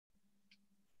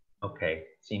Okay,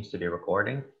 seems to be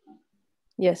recording.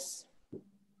 Yes.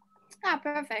 Ah,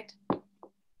 perfect.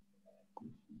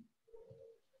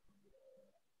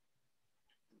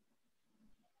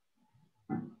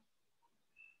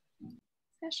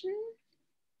 Session.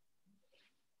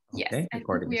 Okay, Yes, I think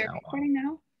we are now recording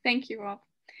now. Thank you, Rob.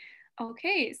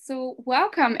 Okay, so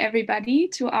welcome everybody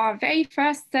to our very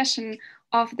first session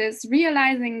of this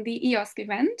Realizing the EOSC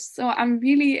event. So I'm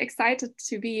really excited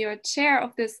to be your chair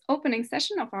of this opening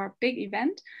session of our big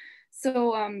event.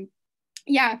 So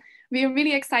yeah, we are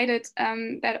really excited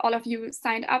that all of you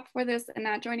signed up for this and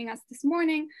are joining us this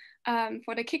morning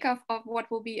for the kickoff of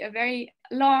what will be a very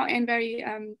long and very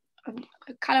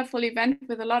colorful event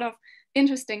with a lot of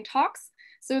interesting talks.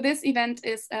 So this event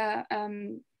is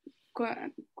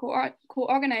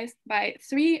co-organized by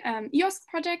three EOSC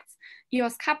projects,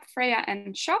 EOSC Cup, Freya,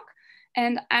 and Shock.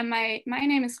 And my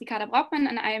name is Ricarda Brauchmann,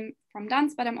 and I'm from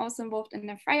Danz, but I'm also involved in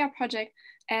the Freya project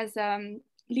as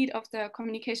lead of the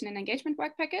communication and engagement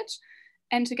work package.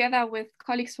 And together with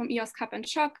colleagues from EOSC Cup and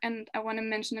Shock, and I want to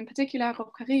mention in particular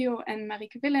Rob Carrillo and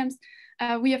Marieke Willems,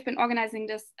 we have been organizing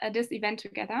this event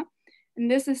together. And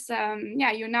this is,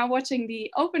 you're now watching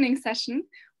the opening session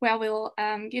where we'll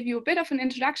give you a bit of an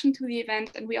introduction to the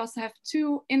event. And we also have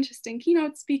two interesting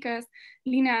keynote speakers,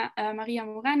 Lina Maria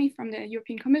Morani from the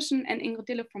European Commission and Ingrid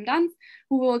Dille from Danz,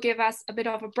 who will give us a bit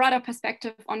of a broader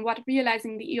perspective on what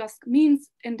realizing the EOSC means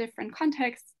in different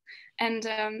contexts. And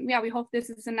we hope this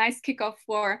is a nice kickoff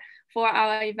for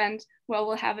our event where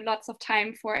we'll have lots of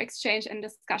time for exchange and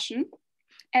discussion.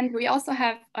 And we also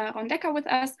have Ron Decker with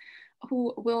us,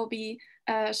 who will be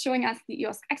showing us the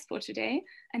EOSC Expo today.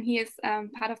 And he is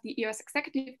part of the EOSC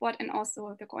Executive Board and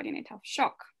also the coordinator of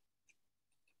Shock.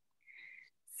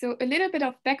 So a little bit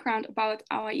of background about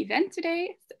our event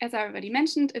today. As I already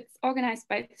mentioned, it's organized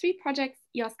by three projects,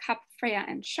 EOSC Cup, Freya,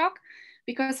 and Shock,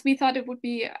 because we thought it would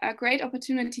be a great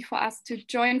opportunity for us to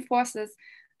join forces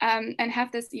and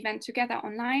have this event together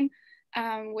online.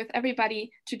 With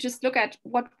everybody to just look at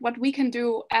what we can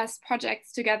do as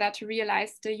projects together to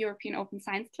realize the European Open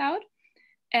Science Cloud.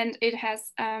 And it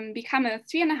has become a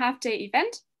 3.5-day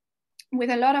event with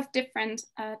a lot of different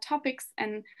topics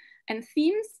and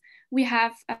themes. We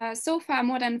have so far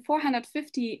more than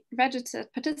 450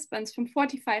 registered participants from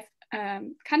 45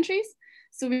 countries.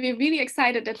 So we're really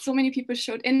excited that so many people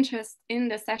showed interest in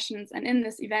the sessions and in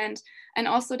this event, and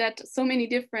also that so many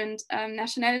different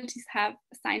nationalities have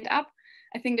signed up.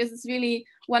 I think this is really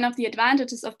one of the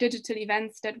advantages of digital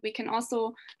events, that we can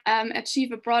also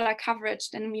achieve a broader coverage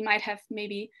than we might have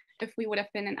maybe if we would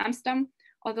have been in Amsterdam.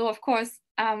 Although, of course,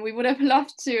 we would have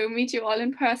loved to meet you all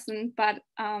in person, but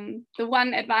the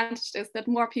one advantage is that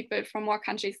more people from more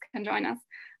countries can join us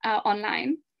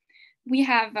online. We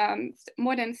have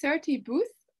more than 30 booths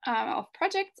of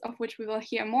projects, of which we will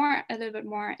hear a little bit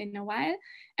more in a while.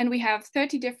 And we have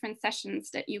 30 different sessions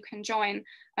that you can join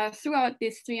throughout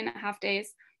these 3.5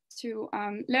 days to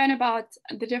learn about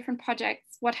the different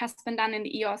projects, what has been done in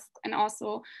the EOSC, and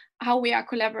also how we are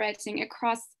collaborating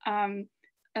across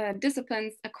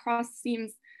disciplines, across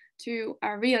themes to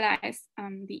realize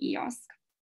the EOSC.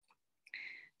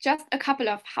 Just a couple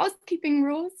of housekeeping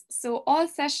rules. So all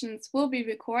sessions will be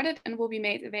recorded and will be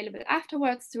made available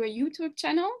afterwards through a YouTube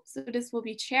channel. So this will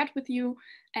be shared with you,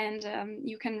 and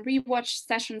you can rewatch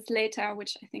sessions later,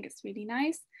 which I think is really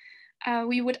nice.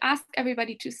 We would ask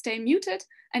everybody to stay muted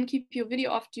and keep your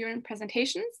video off during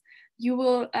presentations. You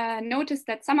will notice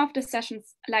that some of the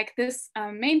sessions, like this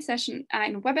main session, are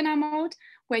in webinar mode,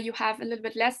 where you have a little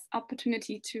bit less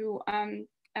opportunity to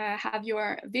have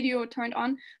your video turned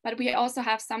on, but we also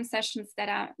have some sessions that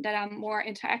are more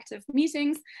interactive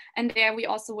meetings, and there we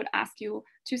also would ask you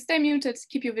to stay muted,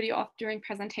 keep your video off during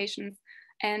presentations,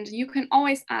 and you can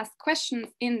always ask questions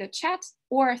in the chat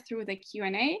or through the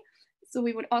Q&A. So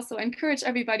we would also encourage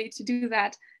everybody to do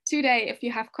that today if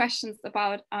you have questions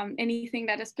about anything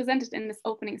that is presented in this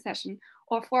opening session,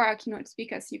 or for our keynote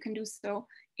speakers, you can do so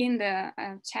in the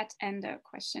chat and the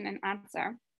question and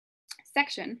answer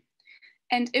section.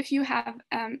 And if you have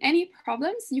any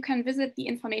problems, you can visit the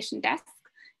information desk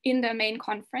in the main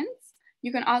conference.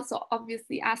 You can also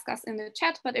obviously ask us in the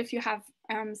chat, but if you have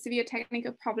severe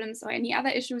technical problems or any other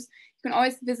issues, you can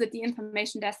always visit the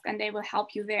information desk and they will help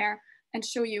you there and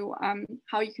show you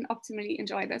how you can optimally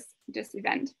enjoy this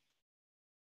event.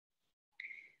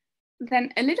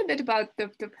 Then a little bit about the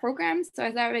program. So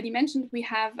as I already mentioned, we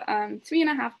have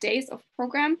 3.5 days of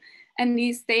program, and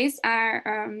these days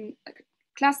are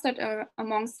clustered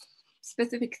amongst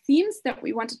specific themes that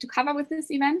we wanted to cover with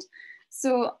this event.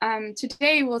 So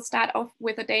today we'll start off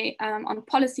with a day on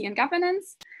policy and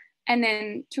governance. And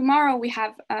then tomorrow we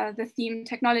have the theme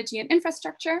technology and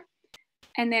infrastructure.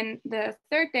 And then the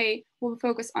third day will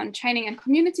focus on training and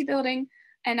community building.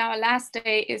 And our last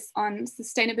day is on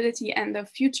sustainability and the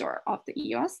future of the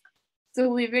EOSC. So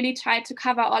we really try to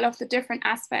cover all of the different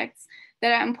aspects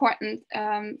that are important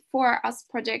for us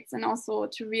projects and also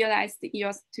to realize the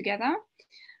EOSC together.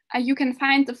 You can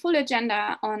find the full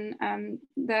agenda on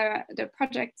the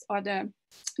projects or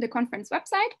the conference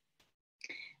website.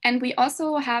 And we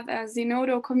also have a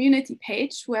Zenodo community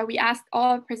page where we ask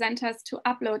all presenters to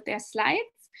upload their slides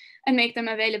and make them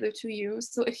available to you.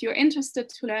 So if you're interested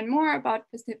to learn more about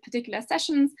particular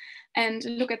sessions and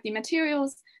look at the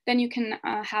materials, then you can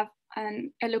have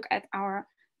a look at our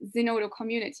Zenodo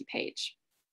community page.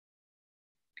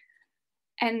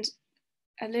 And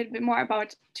a little bit more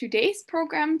about today's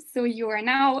program. So you are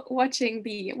now watching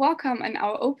the welcome and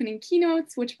our opening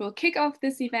keynotes, which will kick off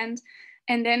this event.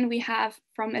 And then we have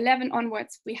from 11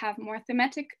 onwards, we have more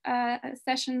thematic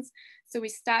sessions. So we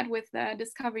start with the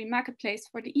Discovery Marketplace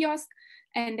for the EOSC.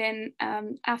 And then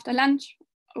after lunch,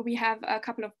 we have a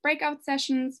couple of breakout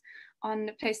sessions on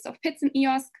the place of PITS and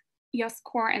EOSC, EOSC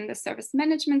core and the service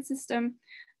management system,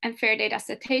 and fair data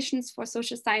citations for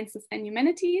social sciences and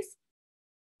humanities.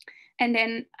 And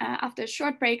then after a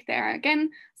short break, there are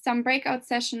again some breakout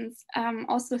sessions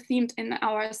also themed in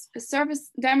our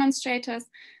service demonstrators.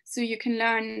 So you can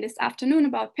learn this afternoon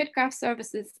about PIT graph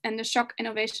services and the SHOC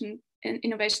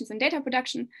innovations in data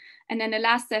production. And then the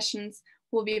last sessions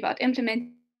will be about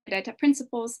implementing data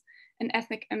principles in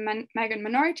ethnic and migrant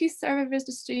minorities survey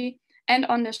registry and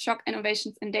on the SHOC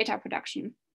innovations in data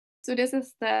production. So this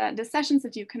is the sessions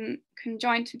that you can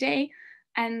join today.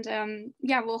 And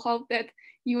yeah, we'll hope that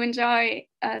you enjoy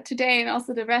today and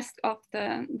also the rest of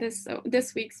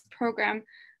this week's program.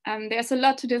 There's a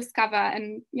lot to discover,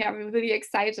 and yeah, we're really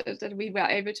excited that we were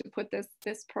able to put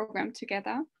this program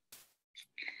together.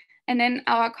 And then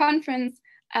our conference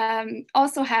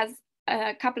also has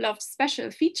a couple of special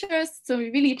features. So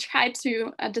we really tried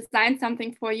to design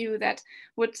something for you that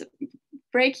would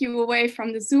break you away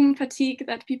from the Zoom fatigue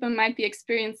that people might be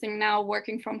experiencing now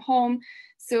working from home.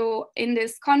 So in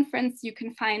this conference, you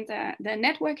can find the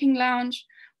networking lounge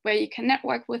where you can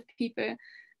network with people.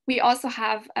 We also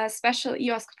have a special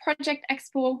EOSC project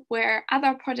expo where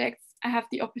other projects have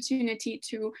the opportunity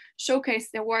to showcase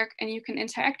their work and you can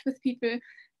interact with people.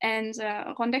 And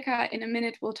Rondeka in a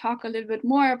minute will talk a little bit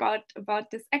more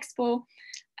about this expo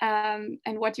and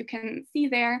what you can see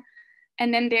there.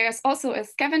 And then there's also a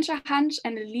scavenger hunt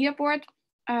and a leaderboard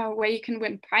where you can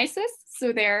win prizes.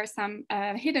 So there are some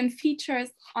hidden features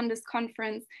on this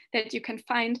conference that you can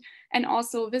find, and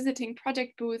also visiting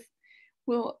project booth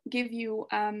will give you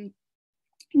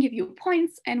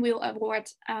points, and we'll award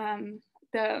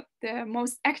the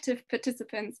most active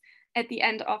participants at the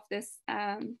end of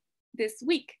this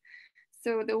week.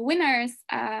 So the winners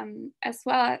as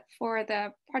well for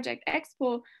the Project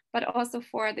Expo, but also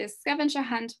for this scavenger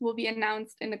hunt will be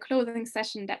announced in the closing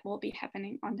session that will be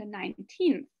happening on the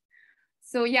 19th.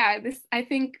 So yeah, this I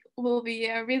think will be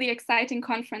a really exciting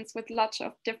conference with lots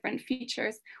of different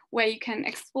features where you can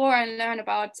explore and learn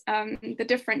about the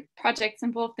different projects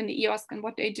involved in the EOSC and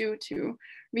what they do to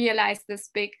realize this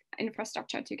big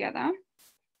infrastructure together.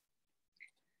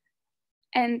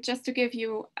 And just to give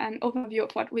you an overview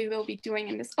of what we will be doing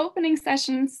in this opening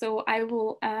session. So I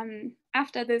will,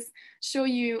 after this, show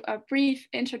you a brief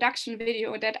introduction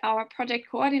video that our project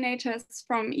coordinators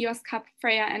from EOSC Cup,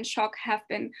 Freya and SHOC have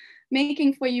been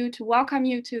making for you to welcome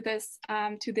you to this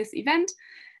event.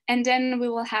 And then we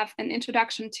will have an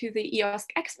introduction to the EOSC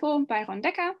Expo by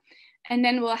Rondeka. And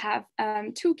then we'll have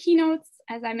 2 keynotes,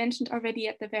 as I mentioned already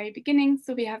at the very beginning.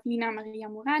 So we have Lina Maria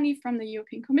Murani from the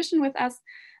European Commission with us,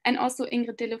 and also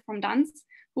Ingrid Dille from DANS,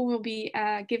 who will be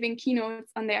giving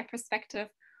keynotes on their perspective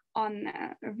on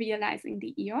realizing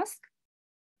the EOSC.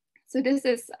 So this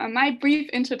is my brief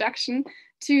introduction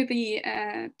to the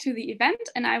event,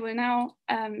 and I will now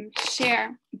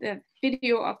share the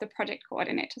video of the project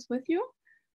coordinators with you.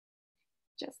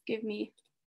 Just give me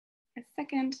a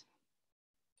second.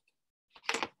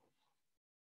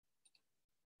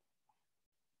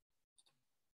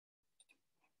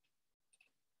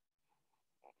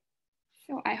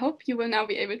 So I hope you will now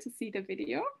be able to see the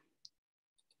video.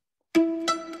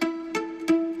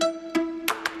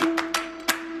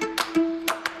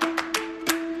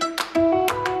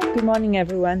 Good morning,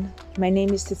 everyone. My name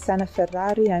is Tiziana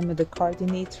Ferrari. I'm the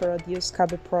coordinator of the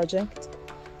EOSC project.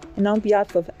 And on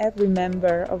behalf of every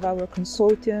member of our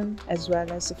consortium, as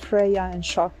well as Freya and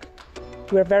SHOC,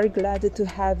 we're very glad to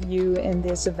have you in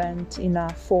this event in a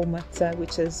format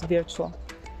which is virtual.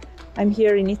 I'm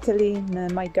here in Italy,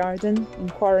 in my garden, in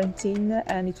quarantine,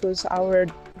 and it was our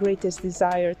greatest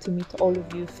desire to meet all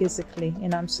of you physically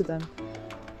in Amsterdam.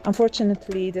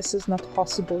 Unfortunately, this is not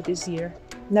possible this year.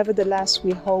 Nevertheless,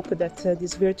 we hope that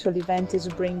this virtual event is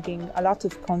bringing a lot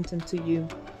of content to you.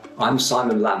 I'm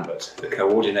Simon Lambert, the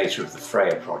coordinator of the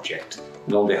Freya project,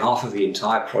 and on behalf of the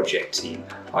entire project team,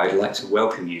 I'd like to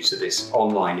welcome you to this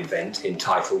online event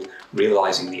entitled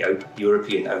Realising the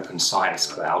European Open Science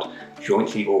Cloud,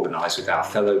 jointly organised with our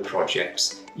fellow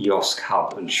projects EOSC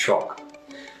Hub and SHOC.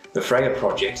 The Freya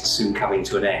project is soon coming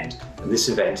to an end, and this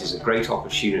event is a great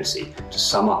opportunity to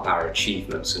sum up our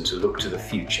achievements and to look to the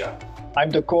future. I'm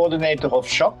the coordinator of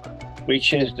SHOC,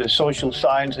 which is the Social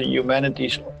Science and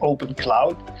Humanities Open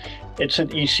Cloud. It's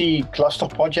an EC cluster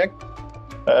project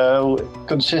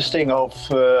consisting of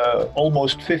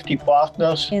almost 50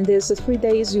 partners. In these 3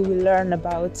 days, you will learn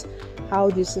about how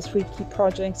these 3 key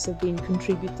projects have been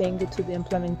contributing to the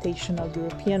implementation of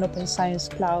European Open Science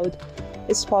Cloud,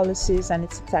 its policies and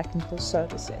its technical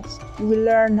services. You will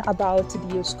learn about the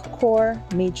EOSC core,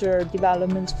 major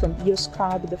developments from EOSC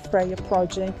Hub, the Freya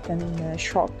project and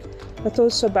SHOC, but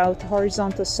also about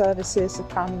horizontal services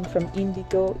coming from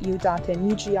Indigo, EUDATA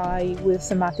and EGI with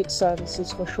thematic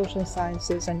services for social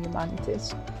sciences and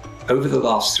humanities. Over the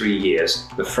last 3 years,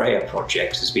 the Freya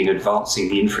project has been advancing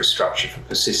the infrastructure for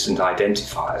persistent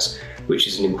identifiers, which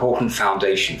is an important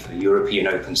foundation for the European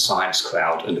Open Science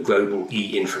Cloud and the global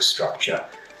e-infrastructure.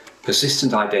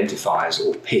 Persistent identifiers,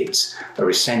 or PIDs, are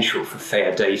essential for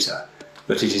fair data,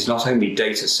 but it is not only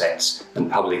data sets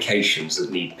and publications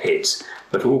that need PIDs,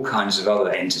 but all kinds of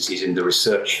other entities in the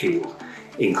research field,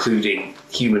 including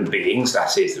human beings,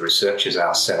 that is, the researchers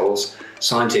ourselves,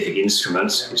 scientific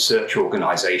instruments, research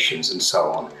organisations, and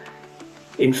so on.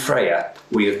 In Freya,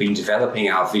 we have been developing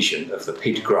our vision of the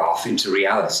PID graph into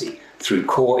reality through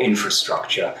core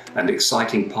infrastructure and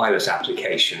exciting pilot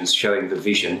applications showing the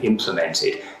vision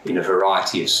implemented in a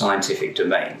variety of scientific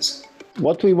domains.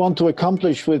 What we want to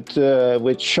accomplish with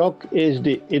SHOC is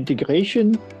the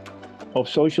integration of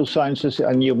social sciences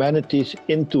and humanities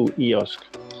into EOSC.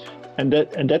 And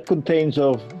that contains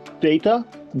of data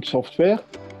and software,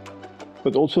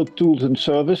 but also tools and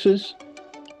services,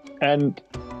 and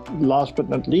last but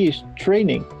not least,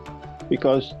 training,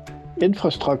 because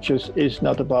infrastructures is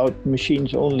not about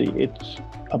machines only, it's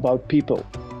about people.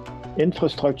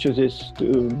 Infrastructures is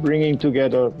bringing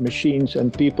together machines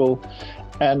and people,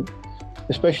 and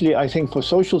especially I think for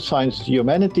social sciences,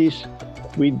 humanities,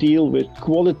 we deal with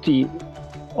quality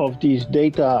of these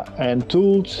data and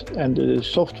tools and the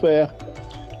software,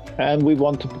 and we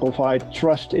want to provide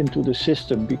trust into the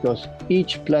system because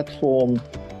each platform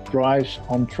drives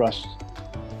on trust.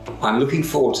 I'm looking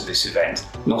forward to this event,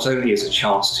 not only as a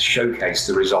chance to showcase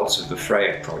the results of the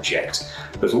Freya project,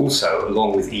 but also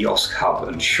along with EOSC Hub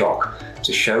and SHOC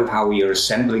to show how we are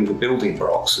assembling the building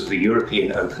blocks of the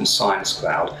European Open Science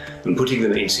Cloud and putting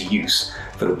them into use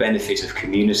for the benefit of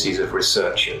communities of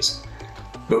researchers.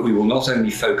 But we will not only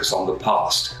focus on the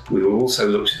past, we will also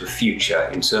look to the future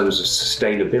in terms of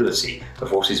sustainability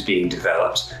of what is being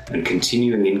developed and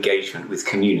continuing engagement with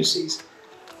communities.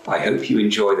 I hope you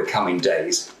enjoy the coming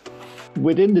days.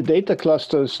 Within the data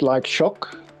clusters like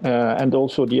SHOC and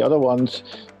also the other ones,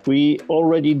 we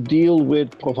already deal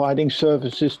with providing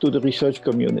services to the research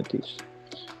communities.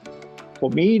 For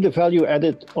me, the value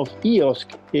added of EOSC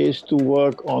is to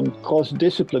work on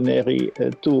cross-disciplinary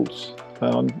tools,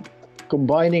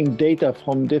 combining data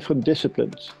from different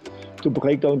disciplines to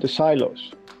break down the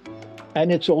silos.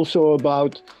 And it's also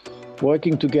about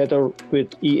working together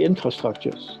with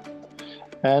e-infrastructures.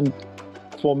 And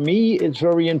for me, it's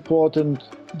very important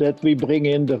that we bring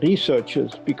in the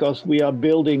researchers because we are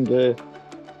building the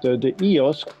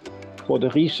EOSC for the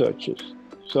researchers.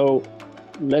 So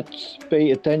let's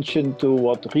pay attention to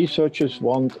what researchers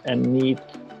want and need,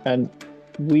 and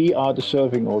we are the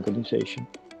serving organization.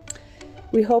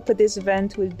 We hope that this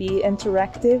event will be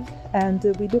interactive, and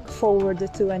we look forward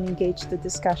to an engaged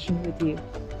discussion with you.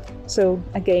 So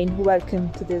again,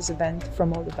 welcome to this event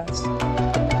from all of us.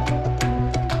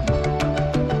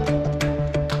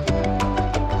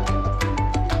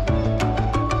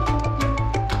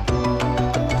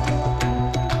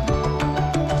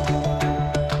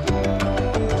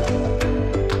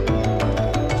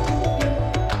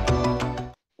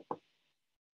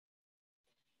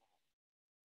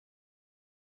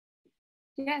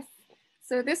 Yes,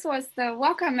 so this was the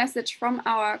welcome message from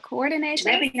our coordinator.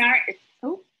 Webinar.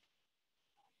 Oh.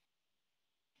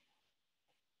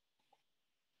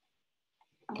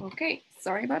 Okay,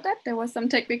 sorry about that. There was some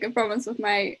technical problems with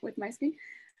my screen.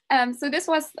 So this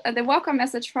was the welcome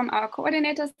message from our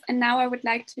coordinators, and now I would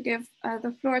like to give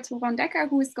the floor to Ron Decker,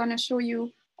 who is going to show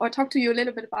you or talk to you a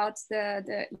little bit about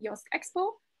the EOSC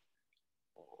Expo.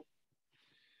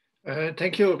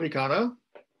 Thank you, Ricardo.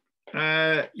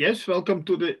 Yes, welcome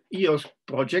to the EOSC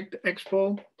Project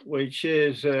Expo, which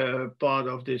is part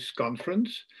of this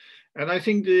conference. And I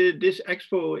think this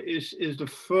expo is the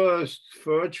first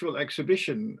virtual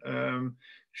exhibition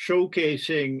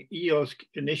showcasing EOSC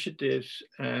initiatives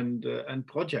and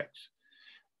projects.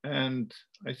 And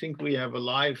I think we have a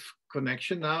live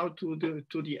connection now to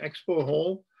the expo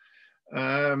hall.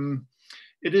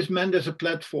 It is meant as a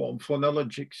platform for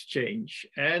knowledge exchange.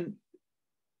 And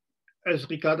as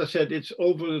Ricarda said, it's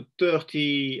over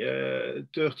 30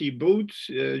 booths.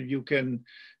 You can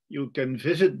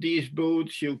visit these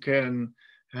booths. You can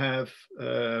have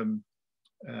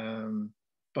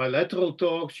bilateral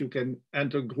talks. You can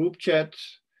enter group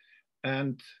chats.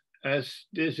 And as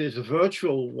this is a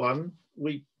virtual one,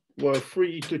 we were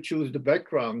free to choose the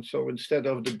background. So instead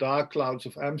of the dark clouds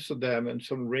of Amsterdam and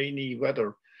some rainy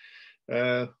weather,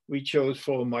 we chose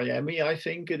for Miami, I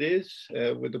think it is,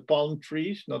 with the palm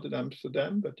trees, not in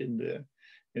Amsterdam, but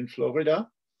in Florida.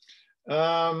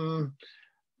 And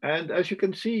as you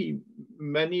can see,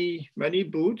 many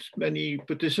booths, many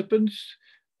participants,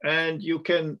 and you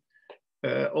can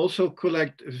also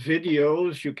collect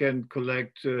videos. You can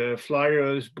collect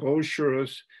flyers,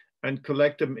 brochures, and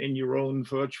collect them in your own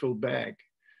virtual bag.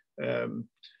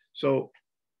 So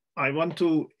I want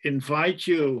to invite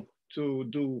you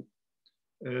to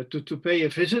pay a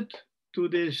visit to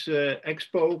this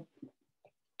expo,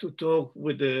 to talk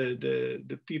with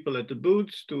the people at the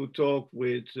booths, to talk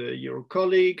with your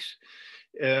colleagues.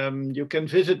 You can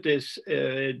visit this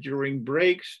during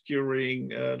breaks, during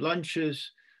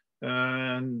lunches,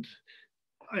 and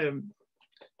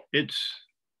it's,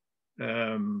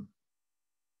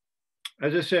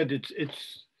 as I said,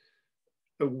 it's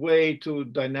a way to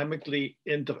dynamically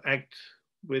interact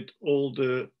with all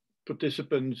the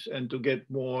participants and to get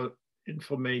more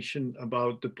information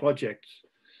about the projects.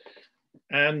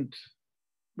 And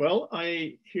well,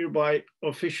 I hereby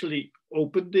officially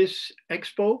open this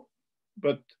expo,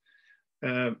 but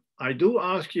I do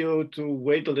ask you to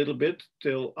wait a little bit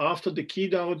till after the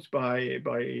keynotes by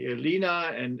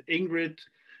Lina and Ingrid,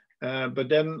 but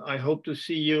then I hope to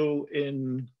see you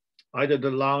in either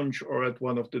the lounge or at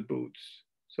one of the booths.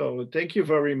 So thank you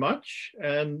very much,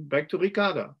 and back to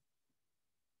Ricarda.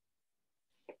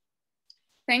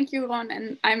 Thank you, Ron.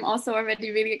 And I'm also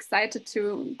already really excited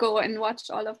to go and watch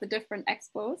all of the different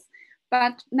expos.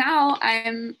 But now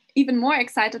I'm even more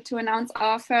excited to announce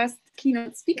our first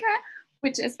keynote speaker,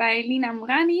 which is by Lina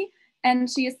Murani. And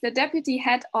she is the Deputy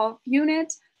Head of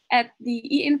Unit at the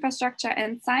E-Infrastructure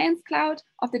and Science Cloud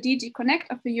of the DG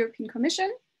Connect of the European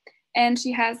Commission. And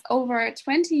she has over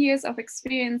 20 years of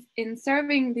experience in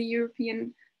serving the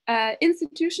European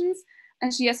institutions.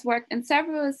 And she has worked in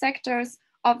several sectors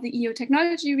of the EU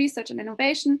technology, research and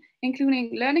innovation, including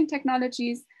learning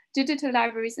technologies, digital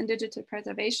libraries, and digital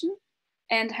preservation.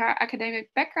 And her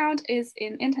academic background is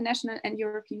in international and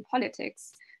European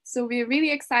politics. So we're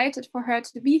really excited for her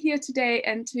to be here today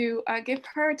and to give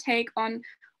her take on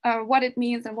what it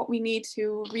means and what we need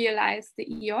to realize the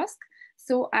EOSC.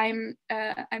 So I'm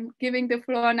giving the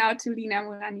floor now to Lina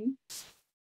Murani.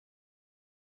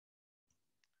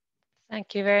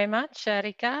 Thank you very much,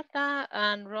 Ricarda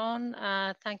and Ron.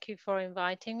 Thank you for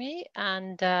inviting me,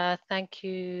 and thank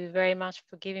you very much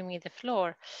for giving me the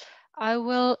floor. I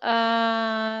will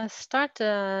start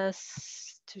to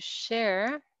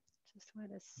share. Just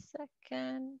wait a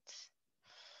second.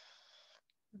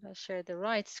 I'll share the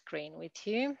right screen with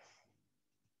you.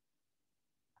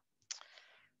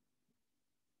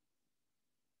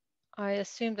 I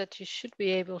assume that you should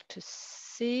be able to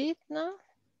see it now.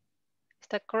 Is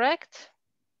that correct?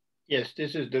 Yes,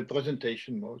 this is the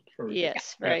presentation mode.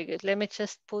 Yes, very good. Let me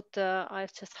just put,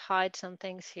 I've just hide some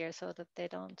things here so that they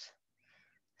don't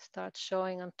start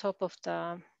showing on top of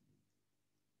the.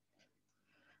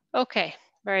 Okay,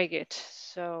 very good.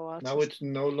 So now it's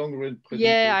no longer in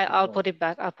presentation. Yeah, I'll put it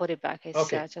back. I'll put it back. It's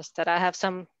okay. Just that I have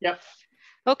some. Yeah.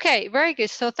 Okay, very good.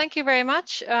 So thank you very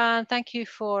much. Thank you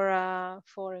for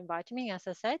inviting me. As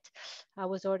I said, I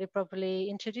was already properly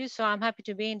introduced, so I'm happy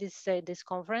to be in this this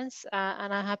conference,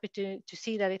 and I'm happy to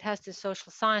see that it has the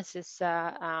social sciences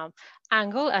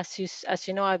angle. As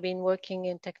you know, I've been working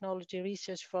in technology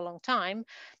research for a long time,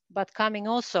 but coming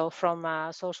also from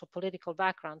a social political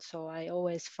background. So I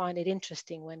always find it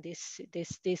interesting when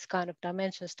this kind of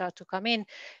dimensions start to come in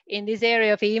this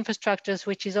area of e-infrastructures,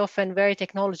 which is often very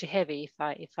technology heavy,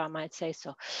 if I might say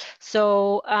so.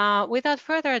 So without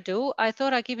further ado, I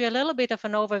thought I'd give you a little bit of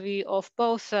an overview of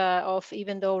both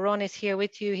even though Ron is here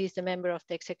with you, he's the member of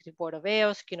the executive board of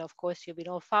EOSC. You know, of course, you've been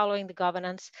all following the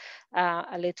governance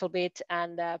a little bit,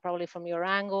 and probably from your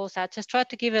angles. I just tried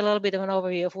to give a little bit of an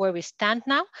overview of where we stand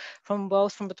now, from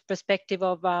both from the perspective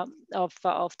of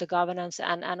the governance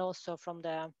and also from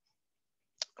the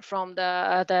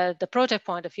project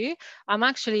point of view. I'm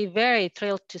actually very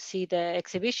thrilled to see the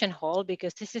exhibition hall,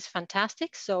 because this is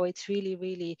fantastic. So it's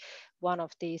really one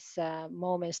of these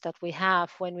moments that we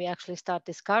have when we actually start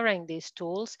discovering these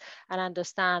tools and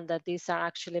understand that these are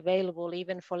actually available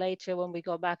even for later when we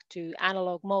go back to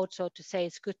analog mode. So to say,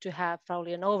 it's good to have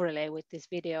probably an overlay with this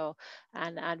video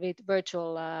and with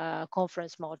virtual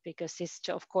conference mode, because this,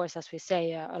 of course, as we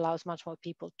say, allows much more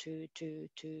people to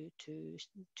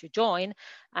join,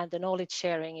 and the knowledge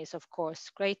sharing is of course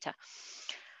greater.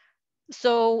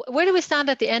 So where do we stand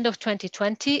at the end of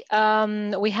 2020?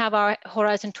 We have our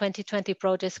Horizon 2020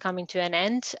 projects coming to an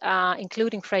end,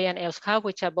 including Freya and EOSC Hub,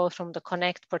 which are both from the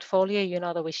Connect portfolio. You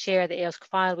know that we share the EOSC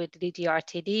file with the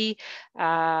DGRTD,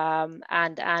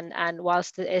 and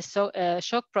whilst the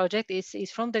SHOC project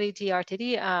is from the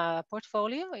DGRTD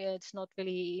portfolio, it's not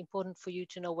really important for you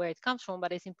to know where it comes from,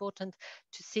 but it's important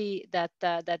to see that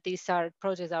these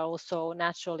projects are also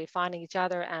naturally finding each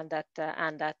other, and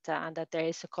that there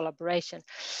is a collaboration.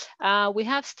 We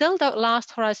have still the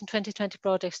last Horizon 2020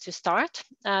 projects to start,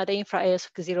 the Infra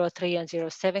EOSC 03 and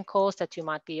 07 calls that you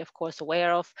might be, of course,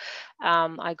 aware of.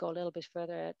 I go a little bit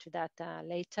further to that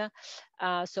later.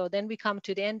 So then we come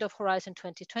to the end of Horizon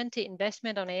 2020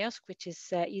 investment on EOSC, which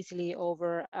is easily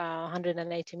over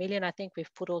 180 million, I think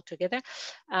we've put all together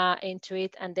into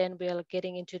it. And then we're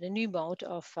getting into the new mode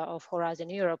of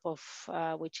Horizon Europe,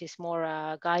 which is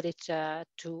more guided to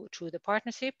the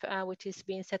partnership, which is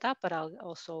being set up, but I'll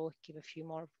also give a few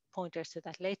more pointers to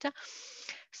that later.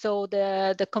 So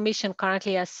the Commission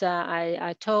currently, as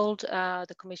I told,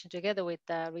 the Commission together with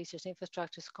the Research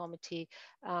Infrastructures Committee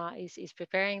is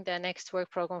preparing the next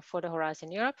work program for the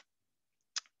Horizon Europe.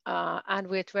 And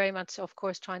we're very much, of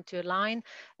course, trying to align.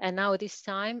 And now this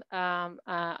time,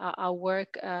 our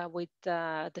work with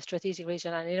the Strategic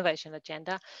Regional and Innovation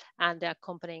Agenda and the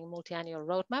accompanying multi-annual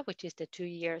roadmap, which is the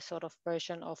 2-year sort of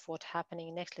version of what's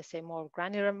happening next, let's say more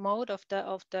granular mode of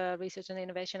the Research and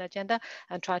Innovation Agenda,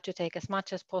 and try to take as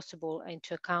much as possible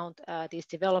into account these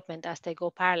development as they go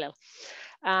parallel.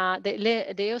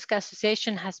 The EOSC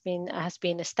Association has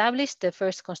been established. The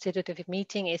first constitutive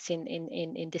meeting is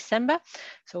in December.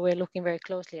 So we're looking very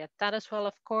closely at that as well,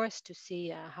 of course, to see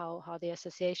how the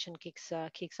association kicks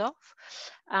off.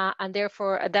 And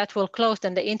therefore, that will close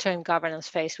then the interim governance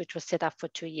phase, which was set up for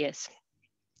 2 years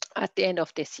at the end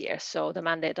of this year. So the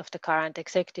mandate of the current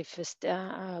executive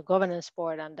governance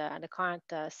board and the current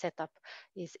setup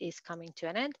is coming to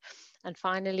an end. And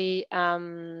finally,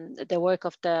 the work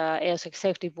of the EOSC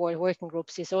executive board working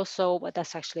groups is also, but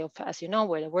that's actually, as you know,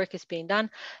 where the work is being done,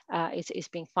 is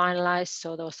being finalized.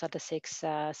 So those are the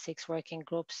six working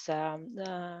groups and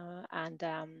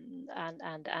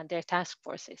their task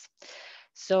forces.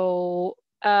 So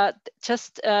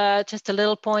just a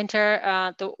little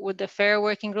pointer with the FAIR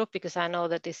working group, because I know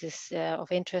that this is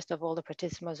of interest of all the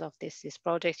participants of this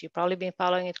project. You've probably been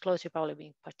following it close, you've probably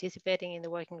been participating in the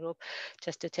working group.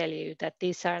 Just to tell you that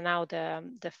these are now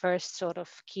the first sort of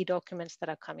key documents that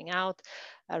are coming out: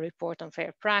 a report on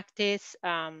fair practice,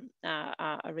 a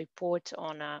report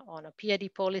on a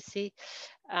PID policy,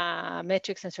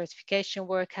 metrics and certification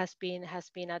work has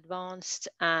been advanced,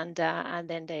 and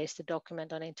then there is the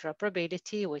document on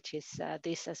interoperability, which is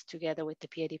this, as together with the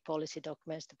PID policy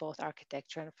documents, both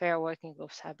architecture and FAIR working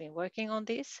groups have been working on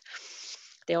this.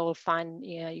 They all find,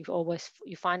 you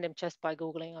find them just by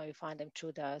Googling, or you find them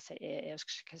through the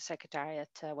Secretariat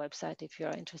website if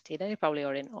you're interested, and you probably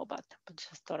already know about them, but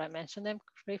just thought I'd mention them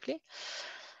briefly.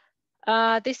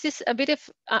 This is a bit of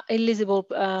illegible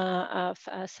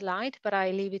slide, but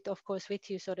I leave it, of course, with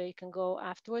you so that you can go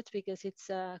afterwards, because it's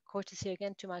courtesy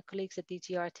again to my colleagues at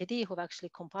DGRTD who've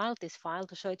actually compiled this file.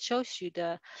 So it shows you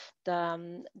the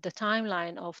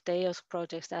timeline of the EOSC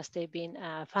projects as they've been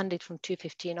funded from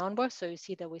 2015 onwards. So you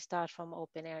see that we start from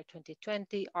Open Air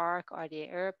 2020, ARC,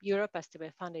 RDA Europe as they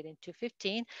were funded in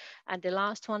 2015. And the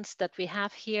last ones that we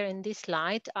have here in this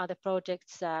slide are the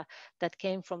projects that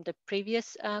came from the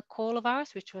previous call of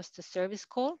ours, which was the service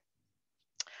call.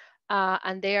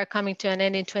 And they are coming to an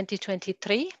end in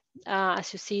 2023.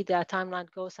 As you see, the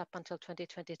timeline goes up until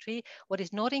 2023. What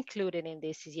is not included in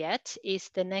this yet is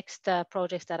the next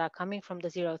projects that are coming from the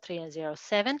 03 and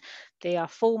 07. They are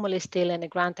formally still in the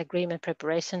grant agreement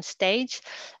preparation stage,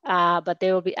 but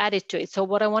they will be added to it. So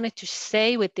what I wanted to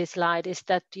say with this slide is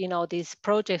that, you know, these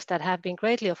projects that have been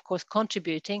greatly, of course,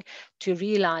 contributing to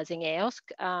realizing EOSC,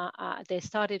 they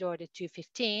started already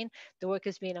 2015. The work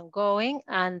has been ongoing,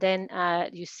 and then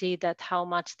you see that how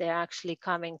much they're actually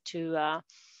coming to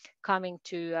coming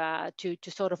to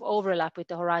sort of overlap with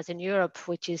the Horizon Europe,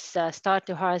 which is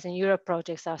the Horizon Europe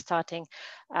projects are starting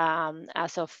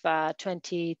as of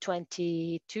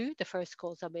 2022. The first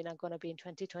calls are going to be in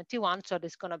 2021, so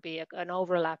there's going to be an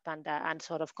overlap and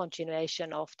sort of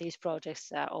continuation of these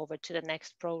projects over to the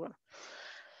next program.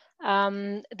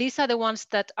 These are the ones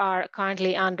that are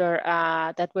currently under,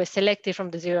 that were selected from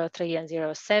the 03 and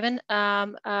 07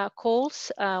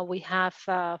 calls. We have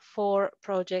 5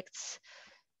 projects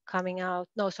coming out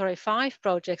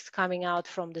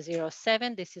from the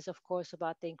 07. This is of course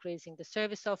about the increasing the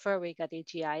service offer. We got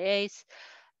EGIAs.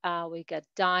 We got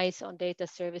DICE on data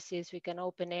services. We can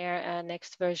open air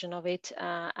next version of it.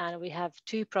 And we have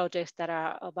 2 projects that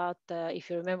are about, if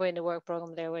you remember in the work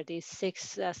program, there were these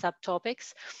 6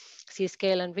 subtopics,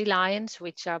 C-scale and reliance,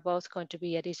 which are both going to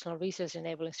be additional research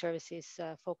enabling services,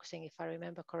 focusing, if I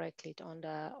remember correctly, on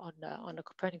the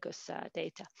Copernicus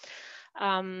data.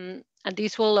 And we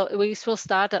will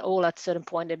start all at a certain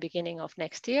point at the beginning of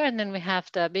next year. And then we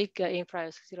have the big Infra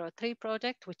 03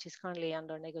 project, which is currently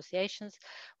under negotiations,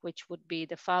 which would be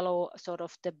the sort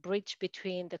of the bridge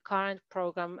between the current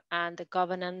program and the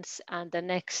governance and the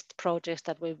next projects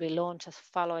that will be launched as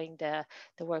following the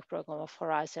work program of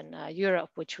Horizon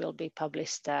Europe, which will be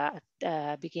published at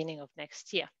the beginning of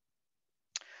next year.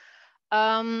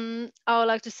 I would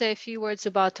like to say a few words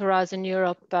about Horizon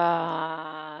Europe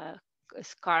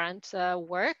current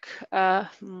work.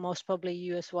 Most probably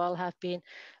you as well have been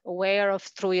aware of,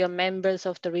 through your members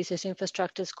of the Research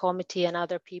Infrastructures Committee and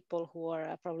other people who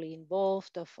are probably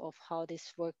involved, of how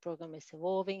this work program is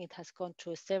evolving. It has gone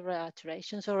through several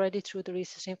iterations already through the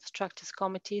Research Infrastructures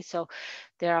Committee. So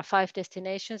there are 5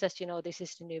 destinations. As you know, this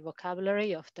is the new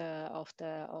vocabulary of the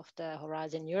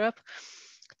Horizon Europe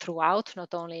throughout,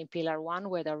 not only in Pillar 1,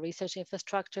 where the research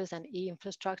infrastructures and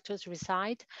e-infrastructures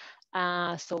reside.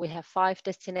 So we have 5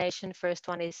 destinations. First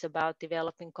one is about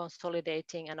developing,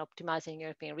 consolidating, and optimizing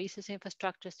European research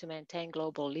infrastructures to maintain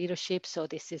global leadership. So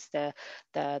this is the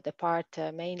part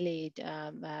mainly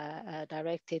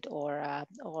directed or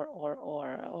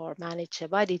managed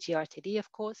by DG/RTD, of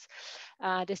course.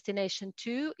 Destination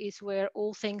 2 is where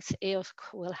all things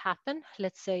EOSC will happen,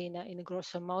 let's say in a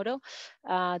grosso modo.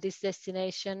 This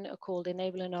destination called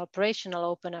Enabling an Operational,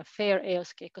 Open and Fair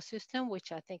EOSC Ecosystem,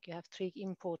 which I think you have 3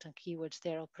 important keywords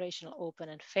there: operational, open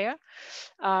and fair,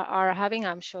 are having.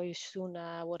 I'm sure you soon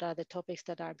what are the topics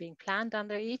that are being planned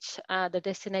under each. The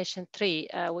destination 3,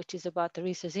 which is about the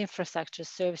research infrastructure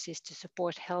services to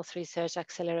support health research,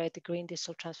 accelerate the green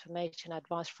digital transformation,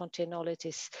 advanced frontier knowledge,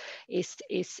 is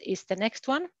the next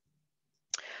one.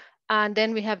 And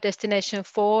then we have destination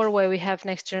 4, where we have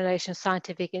next generation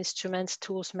scientific instruments,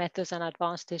 tools, methods, and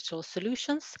advanced digital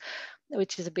solutions,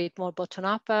 which is a bit more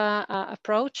bottom-up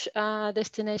approach.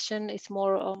 Destination is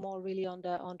more really on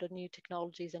the new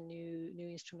technologies and new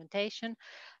instrumentation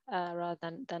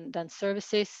rather than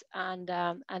services. And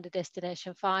the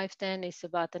destination 5 then is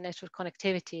about the network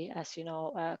connectivity, as you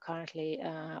know, currently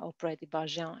operated by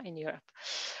Jean in Europe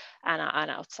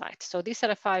and outside. So these are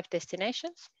the 5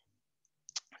 destinations.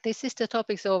 This is the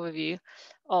topics overview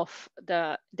of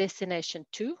the destination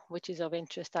 2, which is of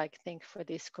interest, I think, for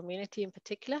this community in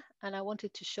particular. And I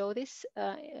wanted to show this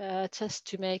just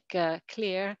to make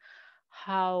clear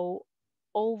how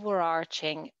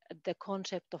overarching the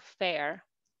concept of FAIR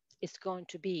is going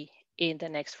to be in the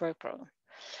next work program.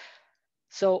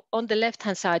 So on the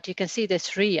left-hand side, you can see the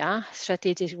SRIA,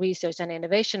 Strategic Research and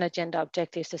Innovation Agenda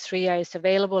Objectives. The SRIA is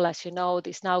available, as you know.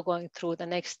 It's now going through the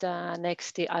next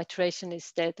iteration.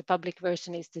 Is the public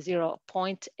version is the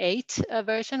 0.8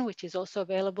 version, which is also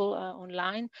available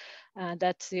online.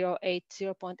 That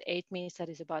 0.8 means that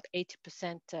is about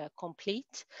 80%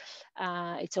 complete.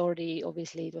 It's already,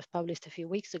 obviously, it was published a few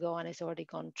weeks ago, and it's already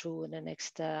gone through the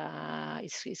next,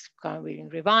 it's going to be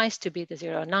revised to be the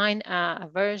 0.9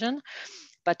 version.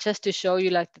 But just to show you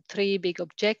like the 3 big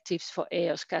objectives for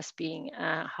EOSC as being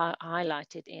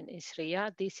highlighted in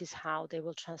SRIA, this is how they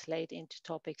will translate into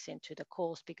topics into the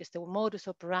calls, because the modus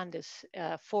operandi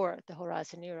for the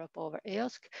Horizon Europe over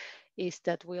EOSC is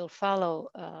that we'll follow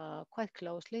quite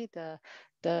closely the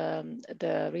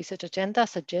research agenda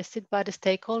suggested by the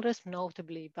stakeholders,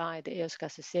 notably by the EOSC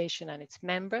Association and its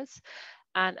members,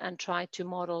 and try to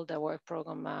model the work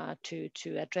program to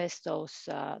address those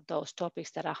topics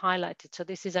that are highlighted. So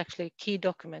this is actually a key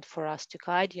document for us to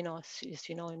guide. You know, as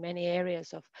you know, in many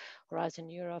areas of Horizon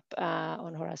Europe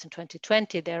on Horizon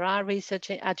 2020, there are research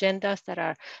agendas that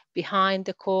are behind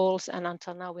the calls, and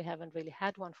until now we haven't really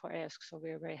had one for EOSC. So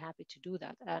we're very happy to do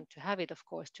that, and to have it, of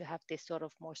course, to have this sort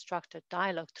of more structured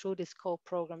dialogue through this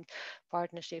co-programmed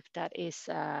partnership that is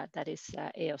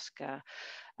EOSC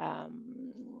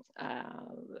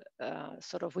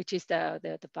sort of, which is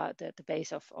the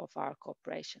base of our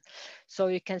cooperation. So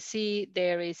you can see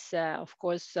there is, of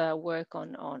course, work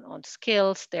on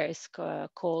skills. There is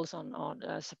calls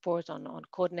on support on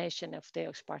coordination of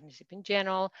the partnership in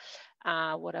general.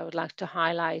 What I would like to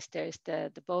highlight is there is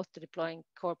both the deploying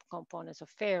core components of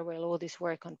FAIR, where all this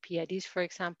work on PIDs, for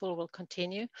example, will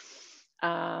continue.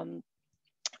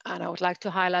 And I would like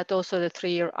to highlight also the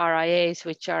 3 RIAs,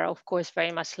 which are, of course,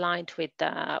 very much aligned with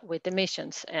the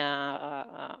missions.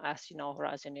 As you know,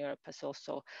 Horizon Europe has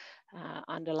also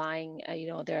underlying,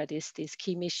 there are these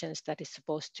key missions that is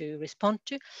supposed to respond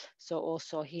to. So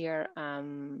also here,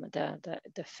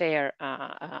 the FAIR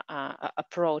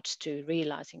approach to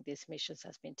realizing these missions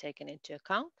has been taken into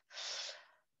account.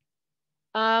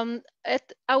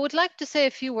 I would like to say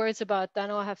a few words about, I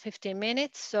know I have 15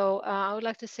 minutes, so I would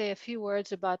like to say a few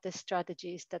words about the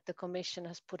strategies that the Commission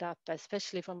has put up,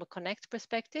 especially from a Connect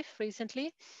perspective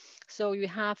recently. So you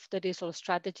have the digital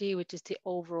strategy, which is the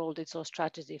overall digital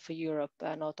strategy for Europe,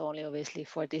 not only obviously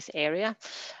for this area.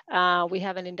 We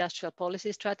have an industrial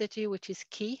policy strategy, which is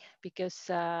key because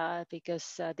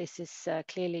this is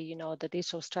clearly, the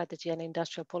digital strategy and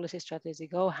industrial policy strategy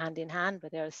go hand in hand,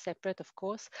 but they are separate, of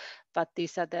course. But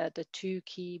these are the 2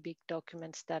 key big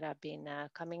documents that have been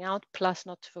coming out, plus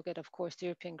not to forget, of course, the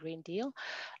European Green Deal,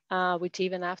 which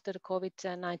even after the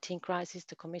COVID-19 crisis,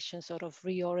 the Commission sort of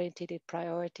reoriented its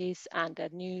priorities, and a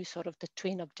new sort of the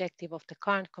twin objective of the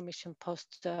current Commission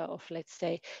post of, let's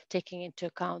say, taking into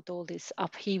account all this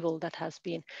upheaval that has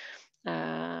been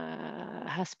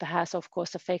has of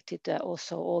course affected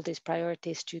also all these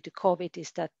priorities due to COVID,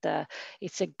 is that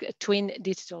it's a twin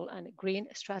digital and green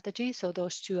strategy. So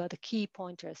those 2 are the key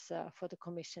pointers for the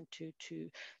Commission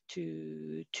to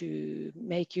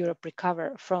make Europe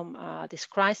recover from this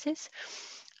crisis.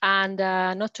 And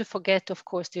not to forget, of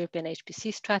course, the European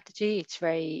HPC strategy.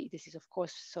 This is, of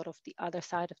course, sort of the other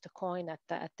side of the coin at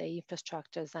the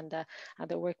infrastructures and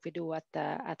the work we do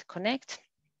at Connect.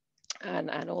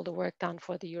 And all the work done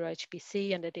for the Euro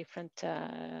HPC and the different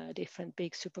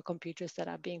big supercomputers that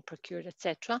are being procured,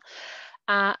 etc.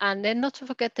 And then not to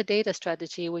forget the data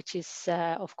strategy, which is,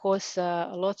 of course,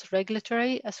 a lot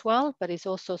regulatory as well, but it's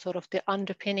also sort of the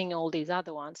underpinning all these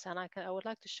other ones. And I would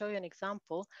like to show you an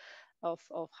example of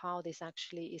how this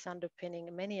actually is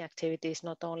underpinning many activities,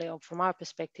 not only from our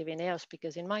perspective in EOS,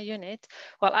 because in my unit,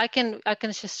 well, I can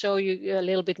just show you a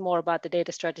little bit more about the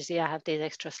data strategy. I have this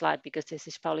extra slide because this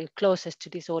is probably closest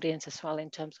to this audience as well in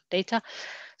terms of data.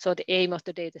 So the aim of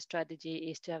the data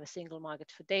strategy is to have a single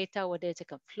market for data, where data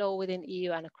can flow within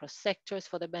EU and across sectors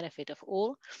for the benefit of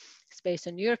all. It's based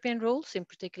on European rules, in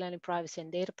particular in privacy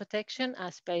and data protection,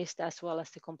 as well as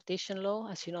the competition law.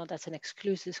 As you know, that's an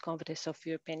exclusive competence of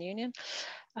the European Union.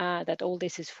 That all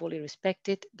this is fully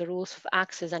respected. The rules of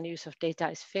access and use of data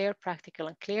is fair, practical,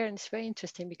 and clear. And it's very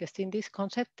interesting because in this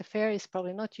concept, the fair is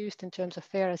probably not used in terms of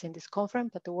fair as in this conference,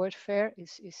 but the word fair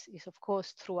is of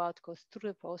course goes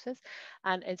through the process.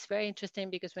 And it's very interesting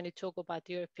because when you talk about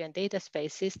European data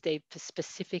spaces, they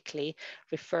specifically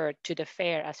refer to the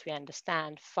fair as we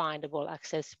understand, findable,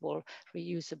 accessible,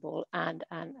 reusable, and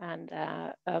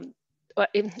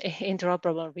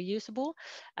interoperable and reusable.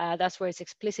 That's where it's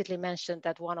explicitly mentioned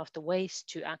that one of the ways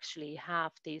to actually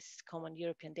have these common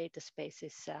European data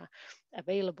spaces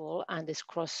available and this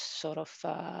cross sort of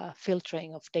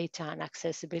filtering of data and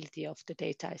accessibility of the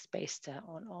data is based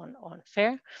on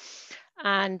FAIR.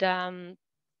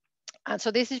 And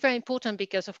so this is very important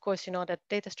because, of course, you know that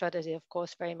data strategy, of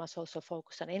course, very much also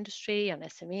focus on industry, on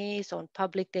SMEs, on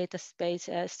public data space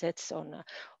assets, on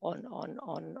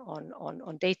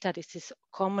data. This is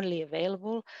commonly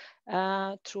available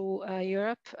through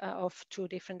Europe through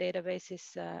different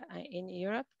databases in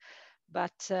Europe.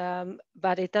 But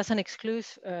it doesn't exclude,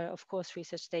 of course,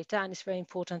 research data. And it's very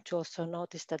important to also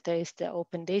notice that there is the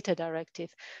Open Data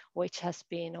Directive, which has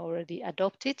been already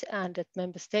adopted, and that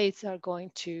member states are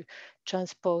going to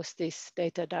transpose this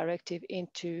data directive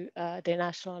into their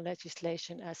national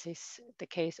legislation, as is the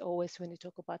case always when you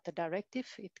talk about the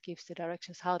directive. It gives the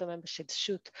directions how the member states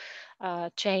should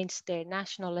change their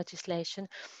national legislation.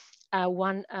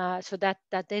 So that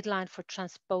deadline for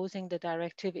transposing the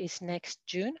directive is next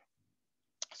June.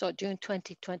 So June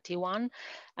 2021,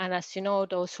 and as you know,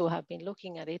 those who have been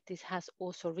looking at it, this has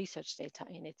also research data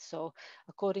in it. So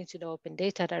according to the Open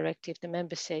Data Directive, the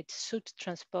member states should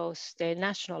transpose their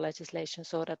national legislation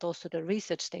so that also the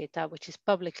research data, which is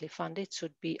publicly funded,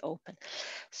 should be open.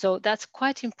 So that's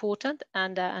quite important,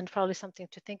 and probably something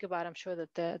to think about. I'm sure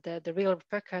that the real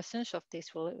repercussions of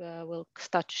this will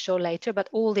start to show later. But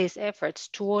all these efforts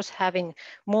towards having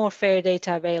more fair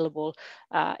data available,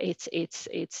 it's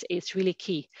really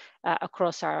key. key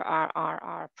across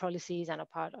our policies and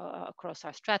across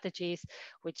our strategies,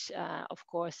 which of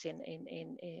course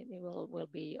will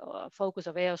be a focus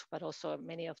of EOSC, but also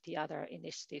many of the other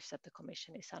initiatives that the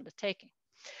Commission is undertaking.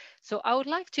 So I would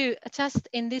like to just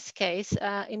in this case,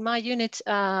 in my unit,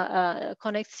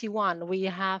 Connect C1, we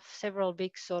have several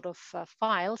big sort of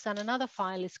files, and another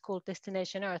file is called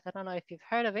Destination Earth. I don't know if you've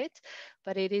heard of it,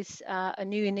 but it is a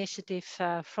new initiative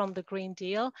from the Green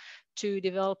Deal to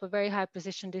develop a very high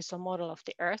precision digital model of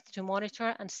the Earth to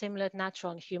monitor and simulate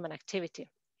natural and human activity.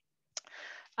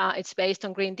 It's based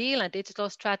on Green Deal and digital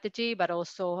strategy, but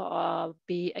also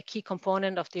be a key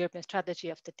component of the European strategy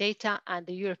of the data and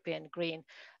the European green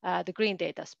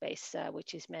data space,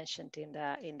 which is mentioned in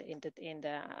the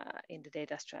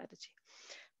data strategy.